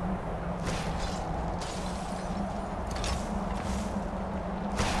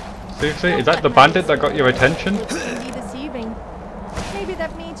 Seriously, is that the bandit that got your attention? Can be deceiving. Maybe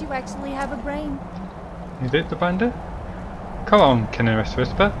that means you actually have a brain. Is it the bandit? Come on, Kinnerous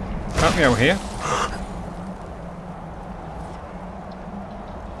Whisper. Help me out here.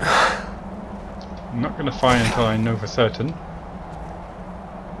 I'm not going to fire until I know for certain.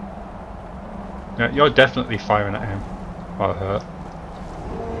 Yeah, you're definitely firing at him. Or her.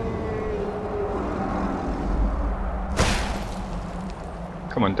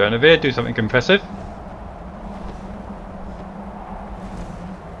 Come on, Dunmer, do something impressive.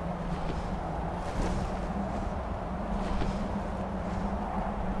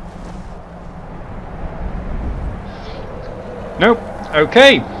 Nope.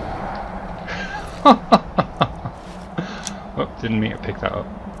 Okay. Oh, didn't mean to pick that up.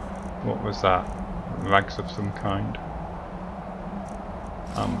 What was that? Rags of some kind.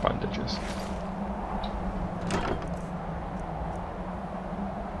 And bandages.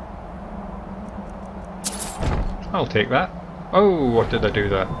 I'll take that. Oh, what did I do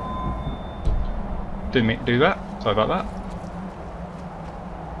there? Didn't mean to do that. Sorry about that.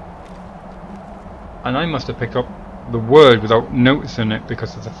 And I must have picked up the word without noticing it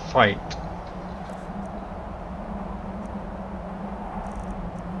because of the fight.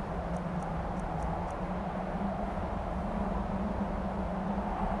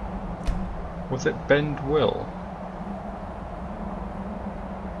 Was it bend will?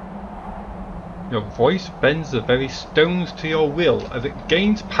 Your voice bends the very stones to your will. As it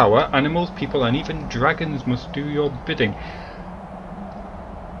gains power, animals, people and even dragons must do your bidding.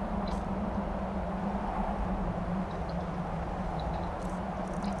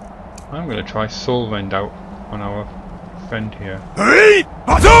 I'm going to try Soul Rend out on our friend here. Hey!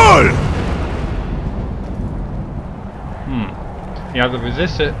 Battle! He either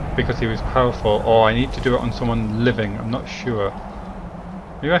resists it because he was powerful, or I need to do it on someone living. I'm not sure.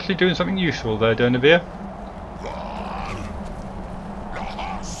 You're actually doing something useful there, Dunmer.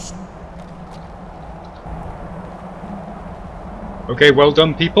 Okay, well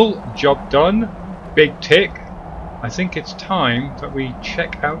done people. Job done. Big tick. I think it's time that we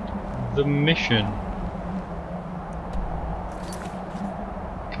check out the mission.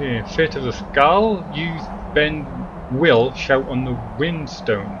 Okay, Fate of the Skaal. Use bend will shout on the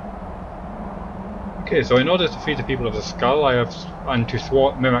windstone. Okay, so in order to free the people of the Skaal, and to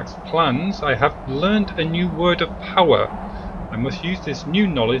thwart Myrriq's plans, I have learned a new word of power. I must use this new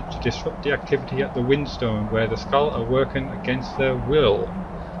knowledge to disrupt the activity at the windstone, where the Skaal are working against their will.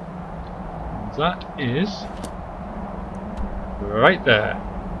 And that is right there.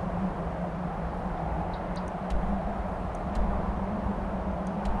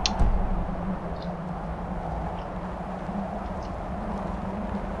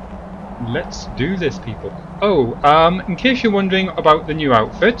 Let's do this, people. Oh, in case you're wondering about the new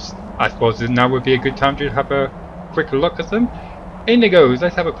outfits, I suppose now would be a good time to have a quick look at them. Inigo's,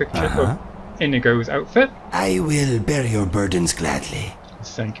 let's have a quick check of Inigo's outfit. I will bear your burdens gladly.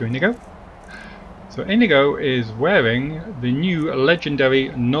 Thank you, Inigo. So Inigo is wearing the new legendary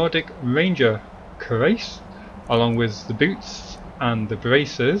Nordic Ranger cuirass, along with the boots and the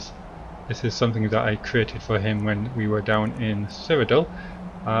braces. This is something that I created for him when we were down in Cyrodiil.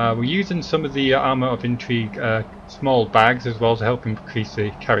 We're using some of the Armour of Intrigue small bags as well to help increase the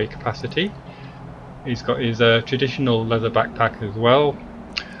carry capacity. He's got his traditional leather backpack as well,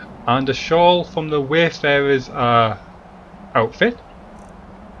 and a shawl from the Wayfarer's outfit.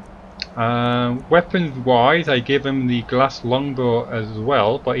 Weapons wise, I give him the glass longbow as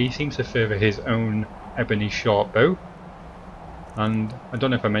well, but he seems to favour his own ebony shortbow. And I don't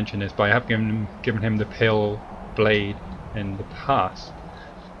know if I mentioned this, but I have given him the pale blade in the past.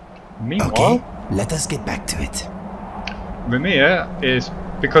 Meanwhile, okay, let us get back to it. Raimyr is,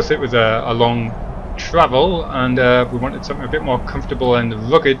 because it was a long travel and we wanted something a bit more comfortable and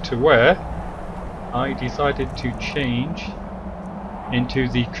rugged to wear, I decided to change into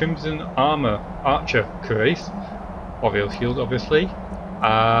the Crimson Armour Archer cuirass, Uriel shield obviously,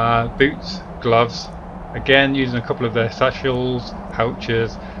 boots, gloves, again using a couple of their satchels,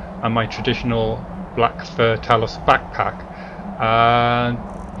 pouches and my traditional black fur Talos backpack.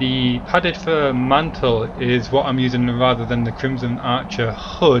 The padded fur mantle is what I'm using rather than the Crimson Archer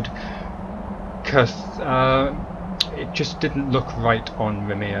hood, because it just didn't look right on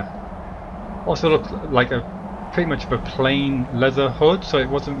Raimyr. Also looked like a pretty much of a plain leather hood, so it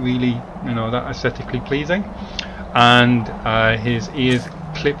wasn't really, you know, that aesthetically pleasing. And his ears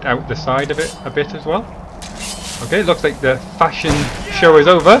clipped out the side of it a bit as well. Okay, looks like the fashion show is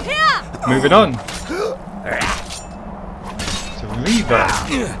over. Moving on. It's a Reaver.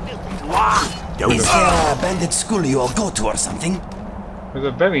 Is there a bandit school you all go to or something? There's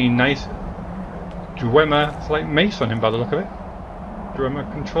a very nice Dwemer, it's like mace on him by the look of it. Dwemer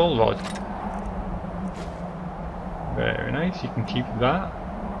control rod. Very nice, you can keep that.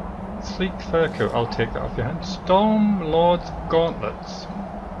 Sleek fur coat, I'll take that off your hand. Storm Lord's gauntlets.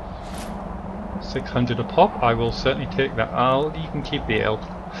 600 a pop, I will certainly take that. You can keep the ale.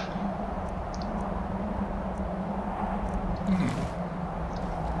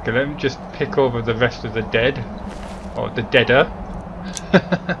 Okay, let me just pick over the rest of the dead. Or the deader.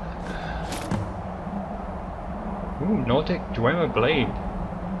 Ooh, Nordic Dwemer blade.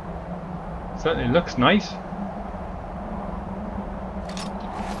 Certainly looks nice.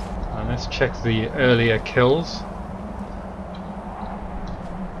 And let's check the earlier kills.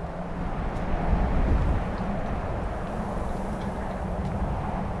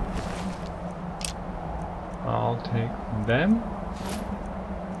 I'll take them.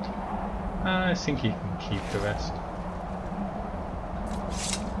 I think you can keep the rest.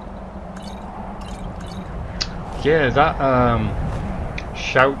 Yeah, that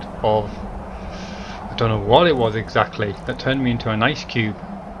shout of, I don't know what it was exactly, that turned me into an ice cube.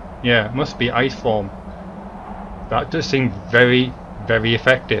 Yeah, it must be ice form. That does seem very, very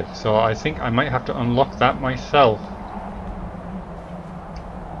effective, so I think I might have to unlock that myself.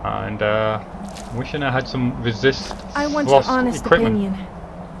 And wishing I had some resist I want frost your honest equipment. opinion.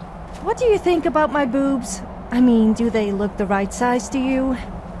 What do you think about my boobs? I mean, do they look the right size to you?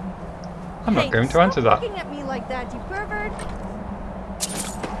 I'm not going to answer that. Looking at me like that, you pervert.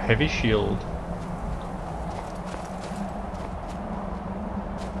 Heavy shield.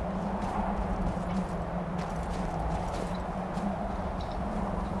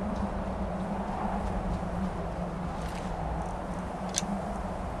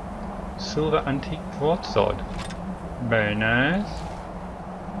 Silver antique broadsword. Very nice.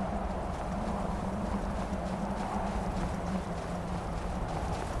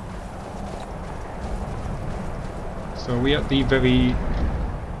 So we at the very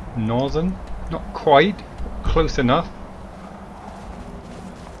northern, not quite, close enough.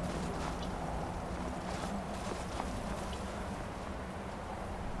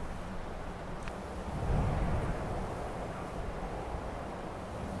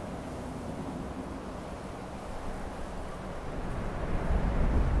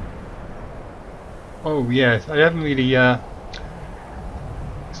 Oh yes, I haven't really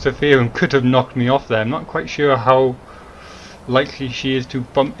Sophia could have knocked me off there. I'm not quite sure how likely she is to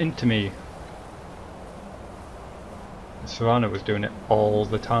bump into me. Serana was doing it all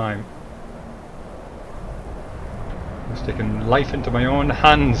the time. I was taking life into my own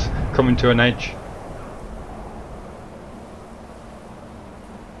hands, coming to an edge.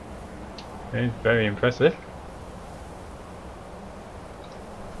 It's very impressive.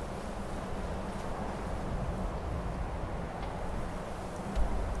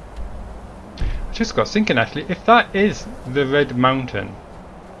 Just got thinking actually, if that is the Red Mountain,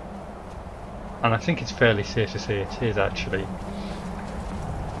 and I think it's fairly safe to say it is actually,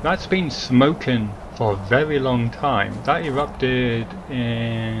 that's been smoking for a very long time. That erupted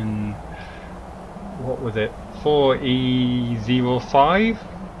in, what was it, 4E05,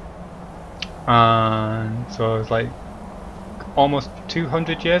 and so it was like almost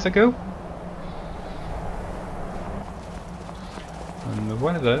 200 years ago, and the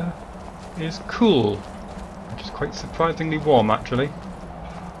weather is cool, which is quite surprisingly warm actually.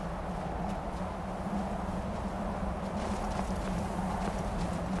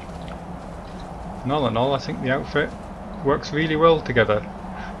 And all in all, I think the outfit works really well together.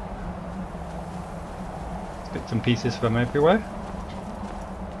 Bits and pieces from everywhere.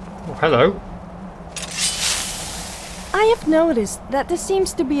 Oh, hello. I have noticed that there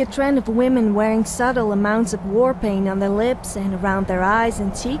seems to be a trend of women wearing subtle amounts of war paint on their lips and around their eyes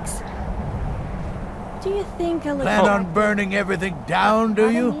and cheeks. Do you think a little... Plan on burning everything down, do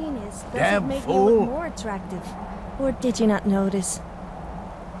you? What I mean is, does Damn it make fool. you look more attractive? Or did you not notice?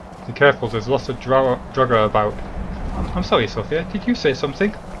 Be careful, there's lots of drugger about. I'm sorry, Sophia, did you say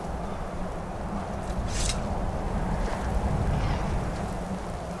something?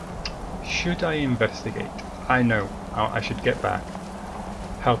 should I investigate? I know, I should get back,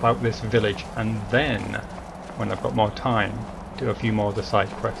 help out this village, and then, when I've got more time, do a few more of the side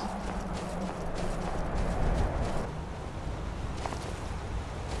quests.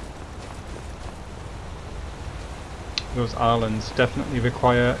 Those islands definitely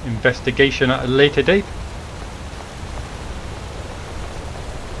require investigation at a later date.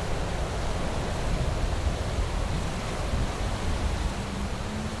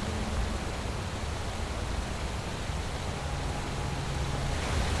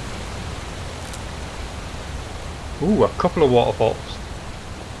 Ooh, a couple of waterfalls.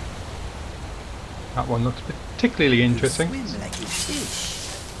 That one looks particularly interesting.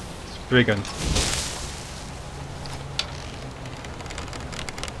 Spriggan.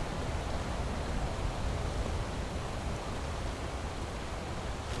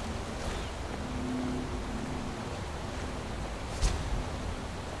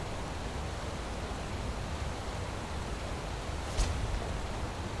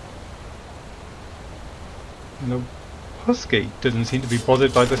 The husky doesn't seem to be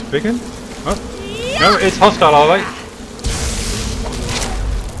bothered by the Spriggan. Oh, no, it's hostile, alright.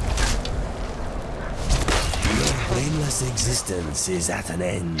 Your blameless existence is at an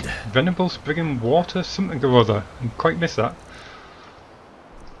end. Venerable Spriggan water something or other. I quite missed that.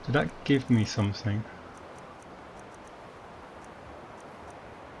 Did that give me something?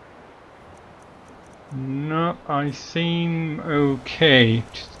 No, I seem okay.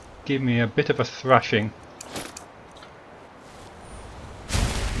 Just give me a bit of a thrashing.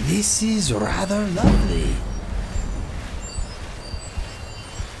 This is rather lovely.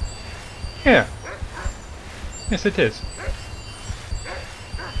 Yeah. Yes, it is.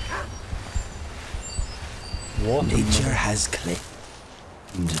 Nature has claimed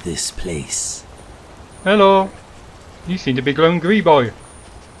this place. Hello. You seem to be glowing green, boy.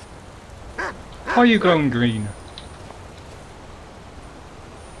 Why are you glowing green?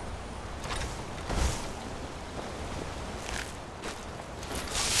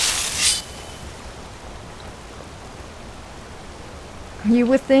 You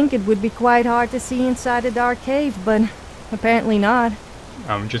would think it would be quite hard to see inside a dark cave, but apparently not.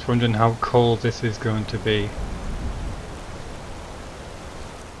 I'm just wondering how cold this is going to be.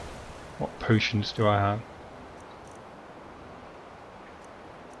 What potions do I have?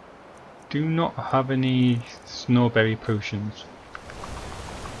 Do not have any snowberry potions.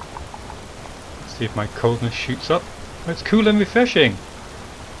 Let's see if my coldness shoots up. It's cool and refreshing.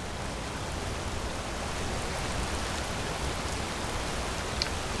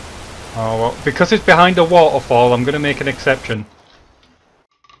 Oh well, because it's behind a waterfall, I'm going to make an exception.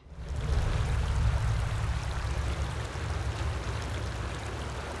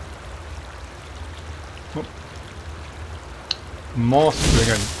 Oh. More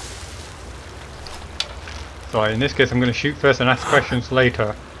Spriggan. So in this case I'm going to shoot first and ask questions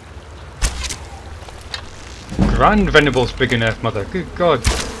later. Grand Venerable Spriggan Earth Mother, good god.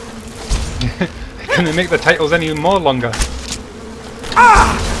 Can they make the titles any more longer?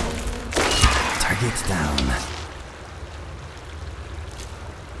 Ah! Target down.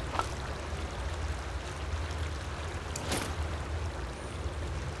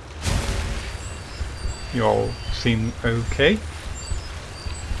 You all seem okay.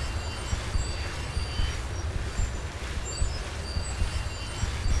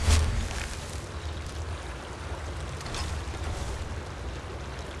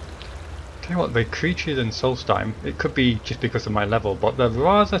 Tell you what, the creatures in Solstheim, it could be just because of my level, but they're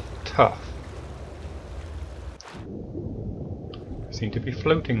rather tough. Seem to be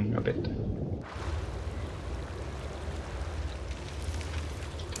floating a bit.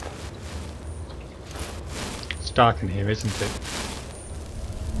 It's dark in here, isn't it?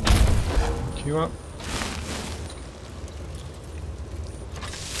 Queue up.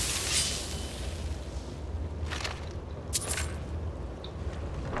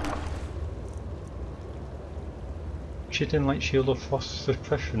 Chitin Light Shield of Frost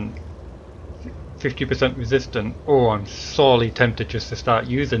Suppression. 50% resistant. Oh, I'm sorely tempted just to start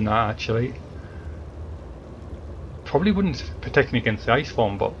using that actually. Probably wouldn't protect me against the ice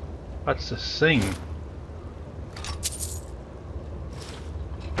form, but that's the thing.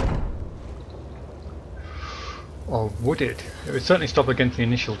 Or would it? It would certainly stop against the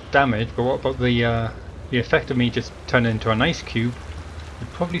initial damage, but what about the effect of me just turning into an ice cube? Would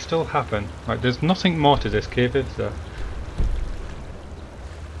probably still happen. Right, there's nothing more to this cave, is there?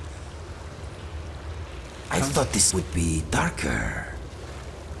 I thought this would be darker.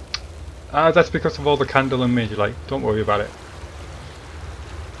 That's because of all the candle and mage light. Don't worry about it.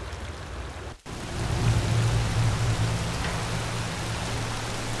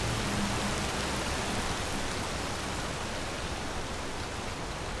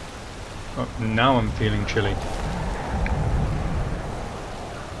 Oh, now I'm feeling chilly.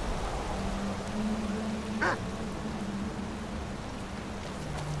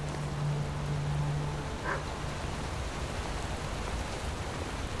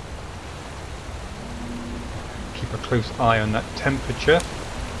 Keep a close eye on that temperature.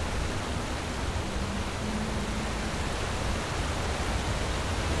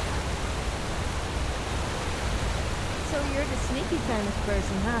 So you're the sneaky kind of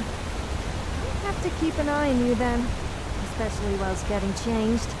person, huh? I'll have to keep an eye on you then. Especially whilst getting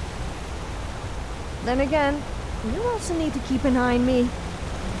changed. Then again, you also need to keep an eye on me.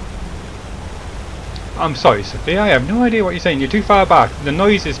 I'm sorry, Sophia, I have no idea what you're saying. You're too far back. The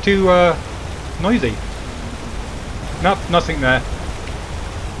noise is too, noisy. Nope, nothing there.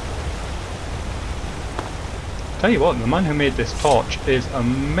 Tell you what, the man who made this torch is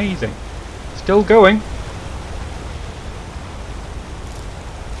amazing. Still going.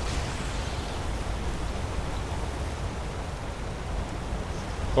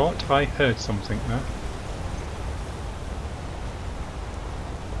 Thought I heard something there.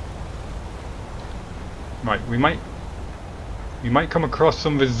 Right, we might come across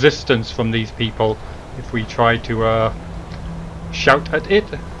some resistance from these people if we try to shout at it,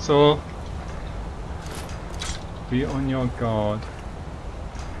 so be on your guard.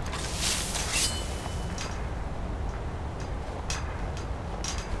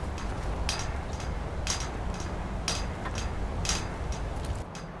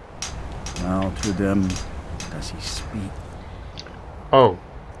 Now to them does he speak. Oh,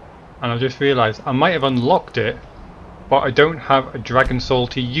 and I just realised I might have unlocked it, but I don't have a dragon soul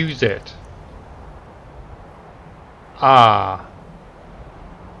to use it. Ah.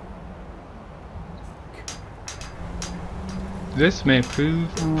 This may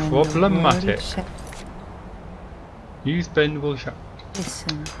prove problematic. Use bendable shot.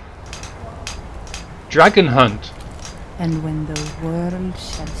 Listen. DragonHunt. And when the world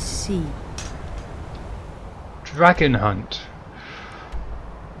shall see. DragonHunt.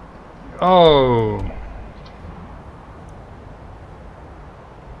 Oh.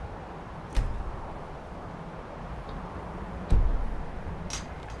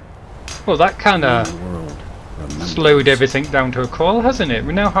 Well, that kinda slowed everything down to a crawl, hasn't it?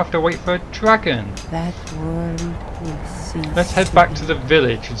 We now have to wait for a dragon. That world will see. Let's head back to the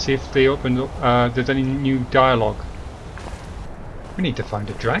village and see if they opened up, there's any new dialogue. We need to find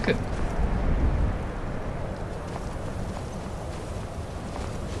a dragon.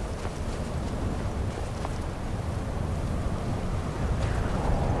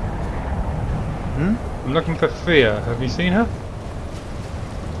 I'm looking for Freya. Have you seen her?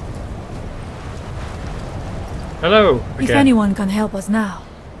 Hello again. If anyone can help us now,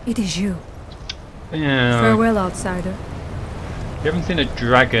 it is you. Yeah. Farewell, outsider. You haven't seen a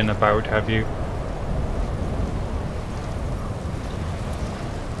dragon about, have you?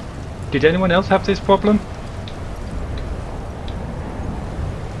 Did anyone else have this problem?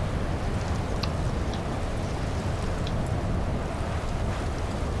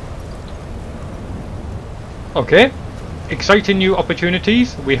 Okay, exciting new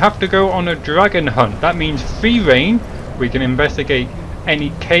opportunities. We have to go on a dragon hunt. That means free reign. We can investigate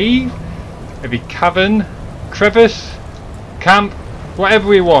any cave, every cavern, crevice, camp, whatever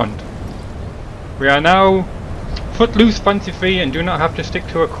we want. We are now footloose, fancy free, and do not have to stick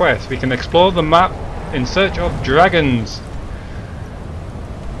to a quest. We can explore the map in search of dragons,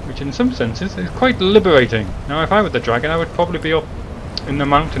 which in some senses is quite liberating. Now if I were the dragon, I would probably be up in the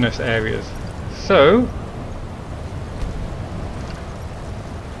mountainous areas. So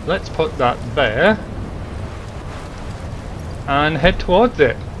let's put that there and head towards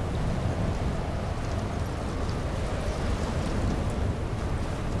it.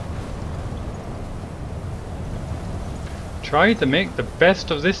 Try to make the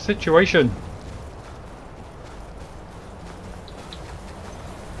best of this situation.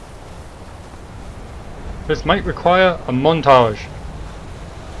 This might require a montage.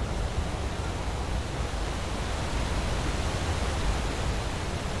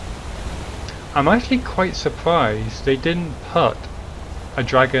 I'm actually quite surprised they didn't put a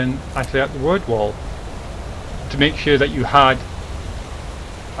dragon actually at the word wall to make sure that you had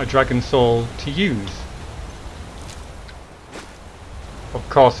a dragon soul to use. Of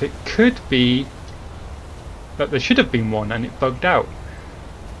course, it could be that there should have been one and it bugged out.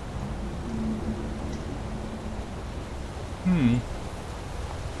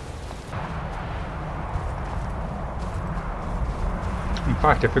 In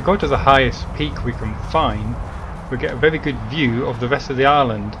fact, if we go to the highest peak we can find, we get a very good view of the rest of the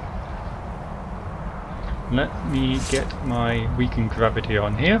island. Let me get my weakened gravity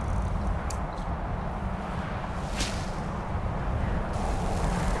on here.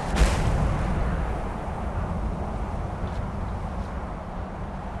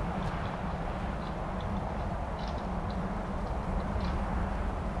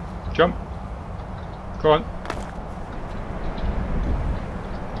 Jump. Go on.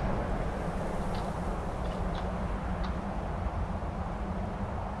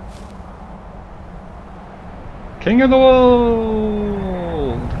 King of the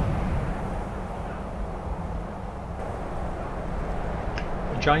world!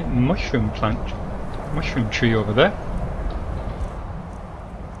 A giant mushroom tree over there.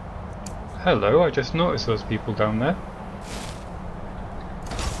 Hello, I just noticed those people down there.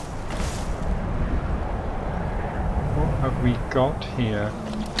 What have we got here?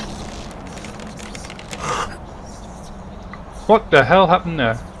 What the hell happened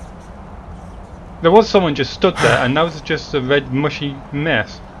there? There was someone just stood there and now it's just a red mushy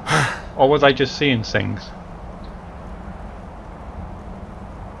mess. Or was I just seeing things?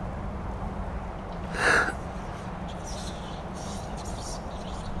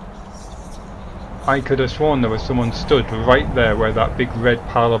 I could have sworn there was someone stood right there where that big red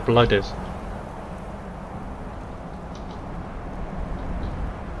pile of blood is.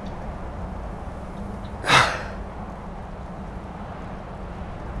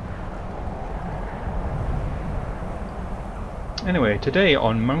 Anyway, today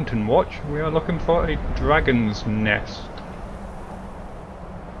on Mountain Watch we are looking for a dragon's nest.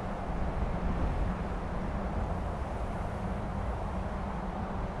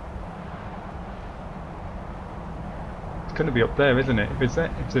 It's going to be up there, isn't it?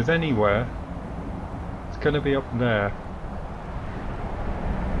 If there's anywhere, it's going to be up there.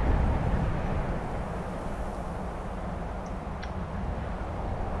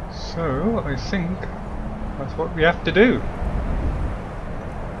 So, I think that's what we have to do.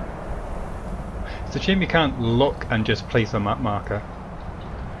 It's a shame you can't look and just place a map marker.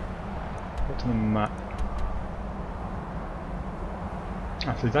 Go to the map.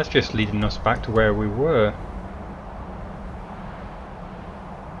 Actually, that's just leading us back to where we were.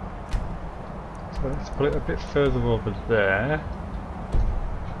 So let's put it a bit further over there.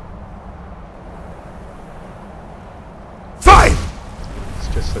 Fine!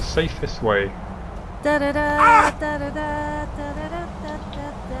 It's just the safest way.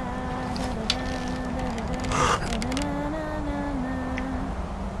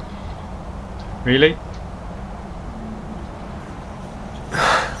 Really?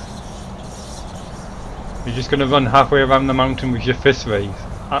 You're just gonna run halfway around the mountain with your fist raised?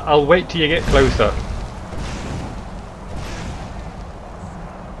 I'll wait till you get closer.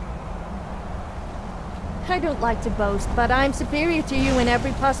 I don't like to boast, but I'm superior to you in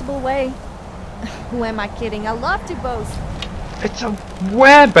every possible way. Who am I kidding? I love to boast. It's a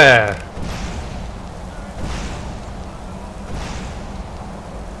werebear!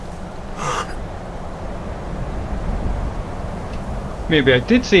 Maybe I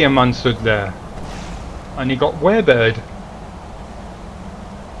did see a man stood there and he got werebeared.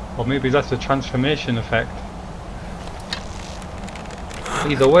 Or maybe that's a transformation effect.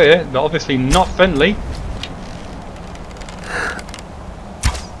 Either way, they're obviously not friendly.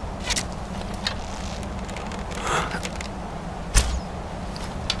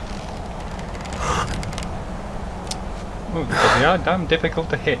 Oh, because they are damn difficult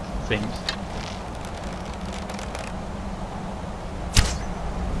to hit, it seems.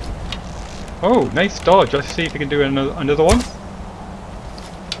 Oh, nice dodge. Let's see if we can do another one.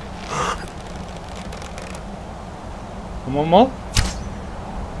 And one more.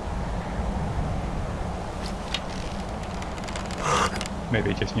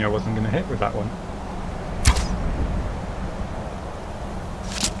 Maybe he just knew I wasn't going to hit with that one.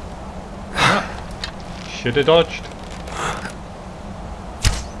 Ah, should have dodged.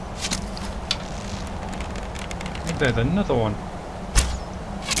 Oh, there's another one.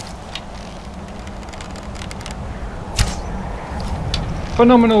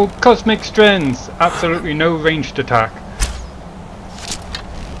 Phenomenal cosmic strength! Absolutely no ranged attack.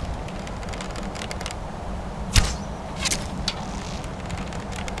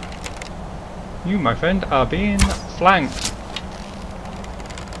 You, my friend, are being flanked.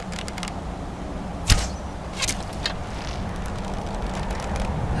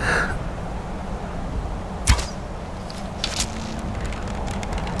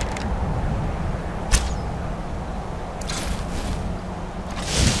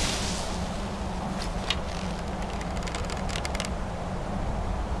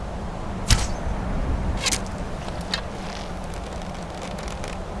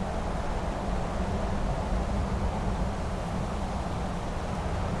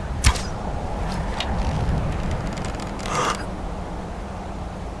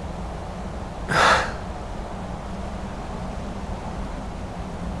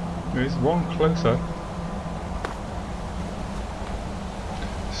 There's one closer.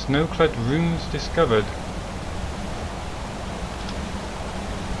 Snow-clad runes discovered.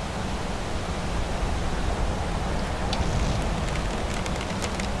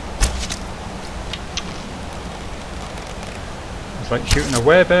 It's like shooting a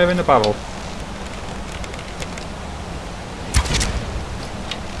werebear in a barrel.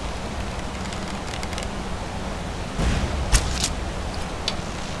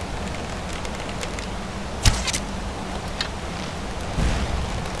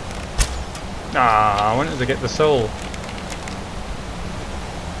 Ah, I wanted to get the soul.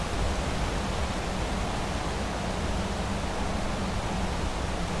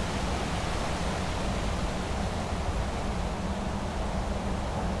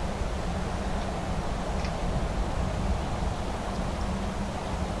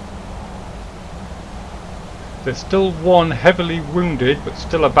 There's still one heavily wounded, but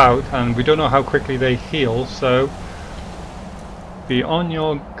still about, and we don't know how quickly they heal, so be on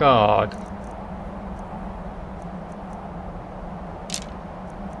your guard.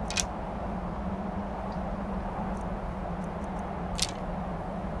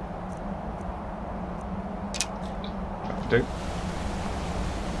 Do.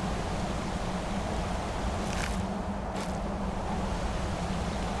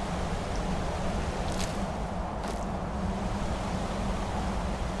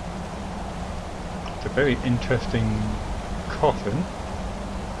 It's a very interesting coffin.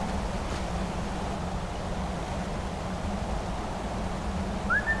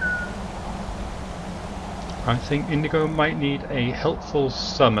 I think Indigo might need a helpful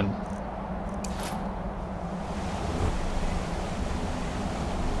summon.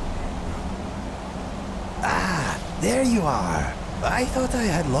 There you are. I thought I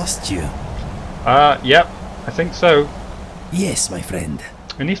had lost you. Yep, I think so. Yes, my friend.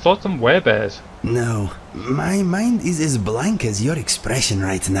 Any thoughts on werebears? No, my mind is as blank as your expression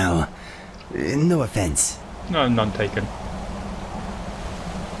right now. No offense. No, none taken.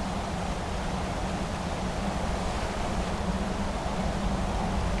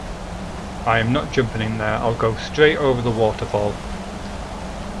 I am not jumping in there. I'll go straight over the waterfall.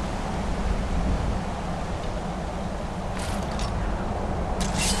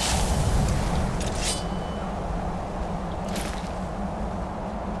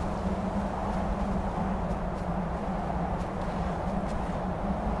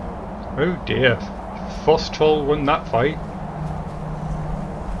 Oh dear, Frost Troll won that fight.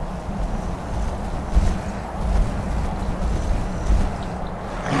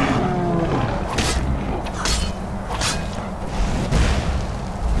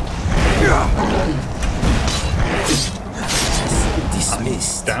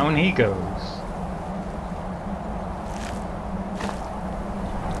 Dismissed. Down he goes.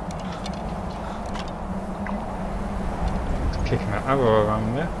 Let's kick an arrow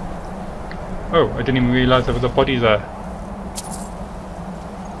around there. Oh, I didn't even realise there was a body there.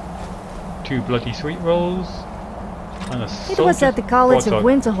 2 bloody sweet rolls. And a It was at the College of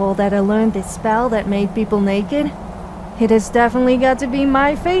Winterhold that I learned this spell that made people naked. It has definitely got to be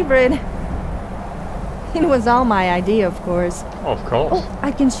my favorite. It was all my idea, of course. Of course. Oh,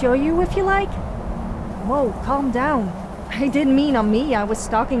 I can show you if you like. Whoa, calm down. I didn't mean on me, I was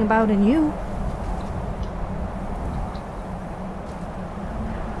talking about on you.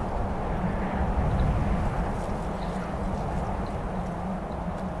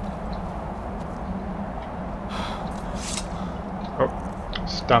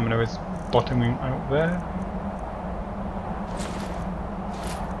 Stamina is bottoming out there.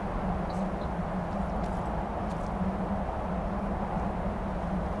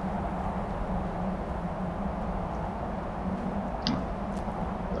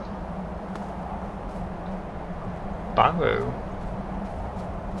 Barrow.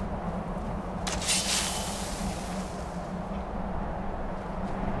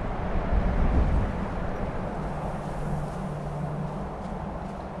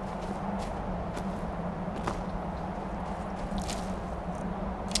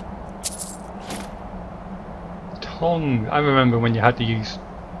 Tongs. I remember when you had to use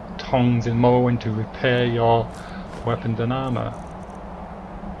tongs in Morrowind to repair your weapons and armour.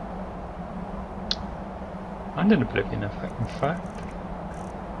 And in Oblivion, in fact.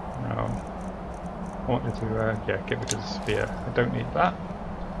 No. I wanted to, yeah, get rid of the spear. I don't need that.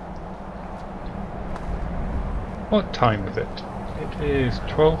 What time is it? It is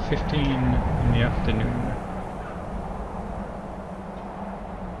 12:15 in the afternoon.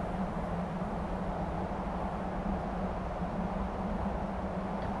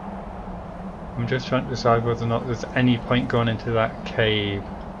 I'm just trying to decide whether or not there's any point going into that cave.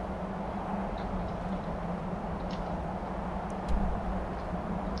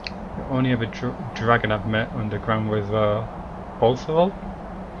 only other dragon I've met underground was Myrisi'l,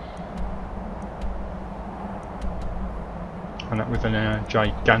 and that was in a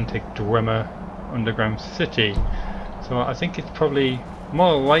gigantic Dunmer underground city. So I think it's probably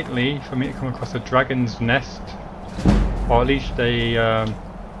more likely for me to come across a dragon's nest, or at least a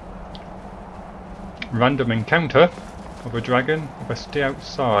random encounter of a dragon if I stay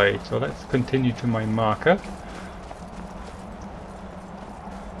outside. So let's continue to my marker.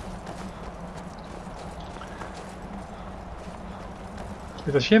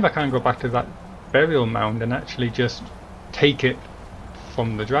 It's a shame I can't go back to that burial mound and actually just take it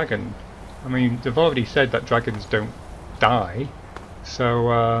from the dragon. I mean, they've already said that dragons don't die,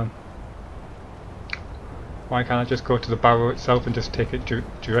 so why can't I just go to the barrow itself and just take it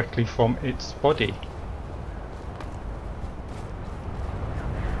directly from its body?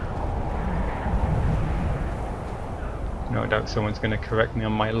 No doubt someone's going to correct me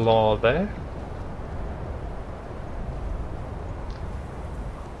on my lore there.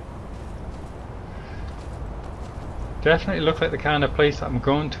 Definitely look like the kind of place that I'm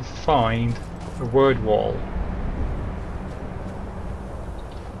going to find a word wall.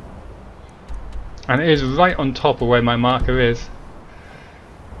 And it is right on top of where my marker is.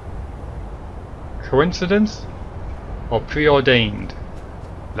 Coincidence or preordained?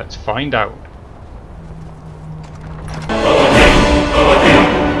 Let's find out.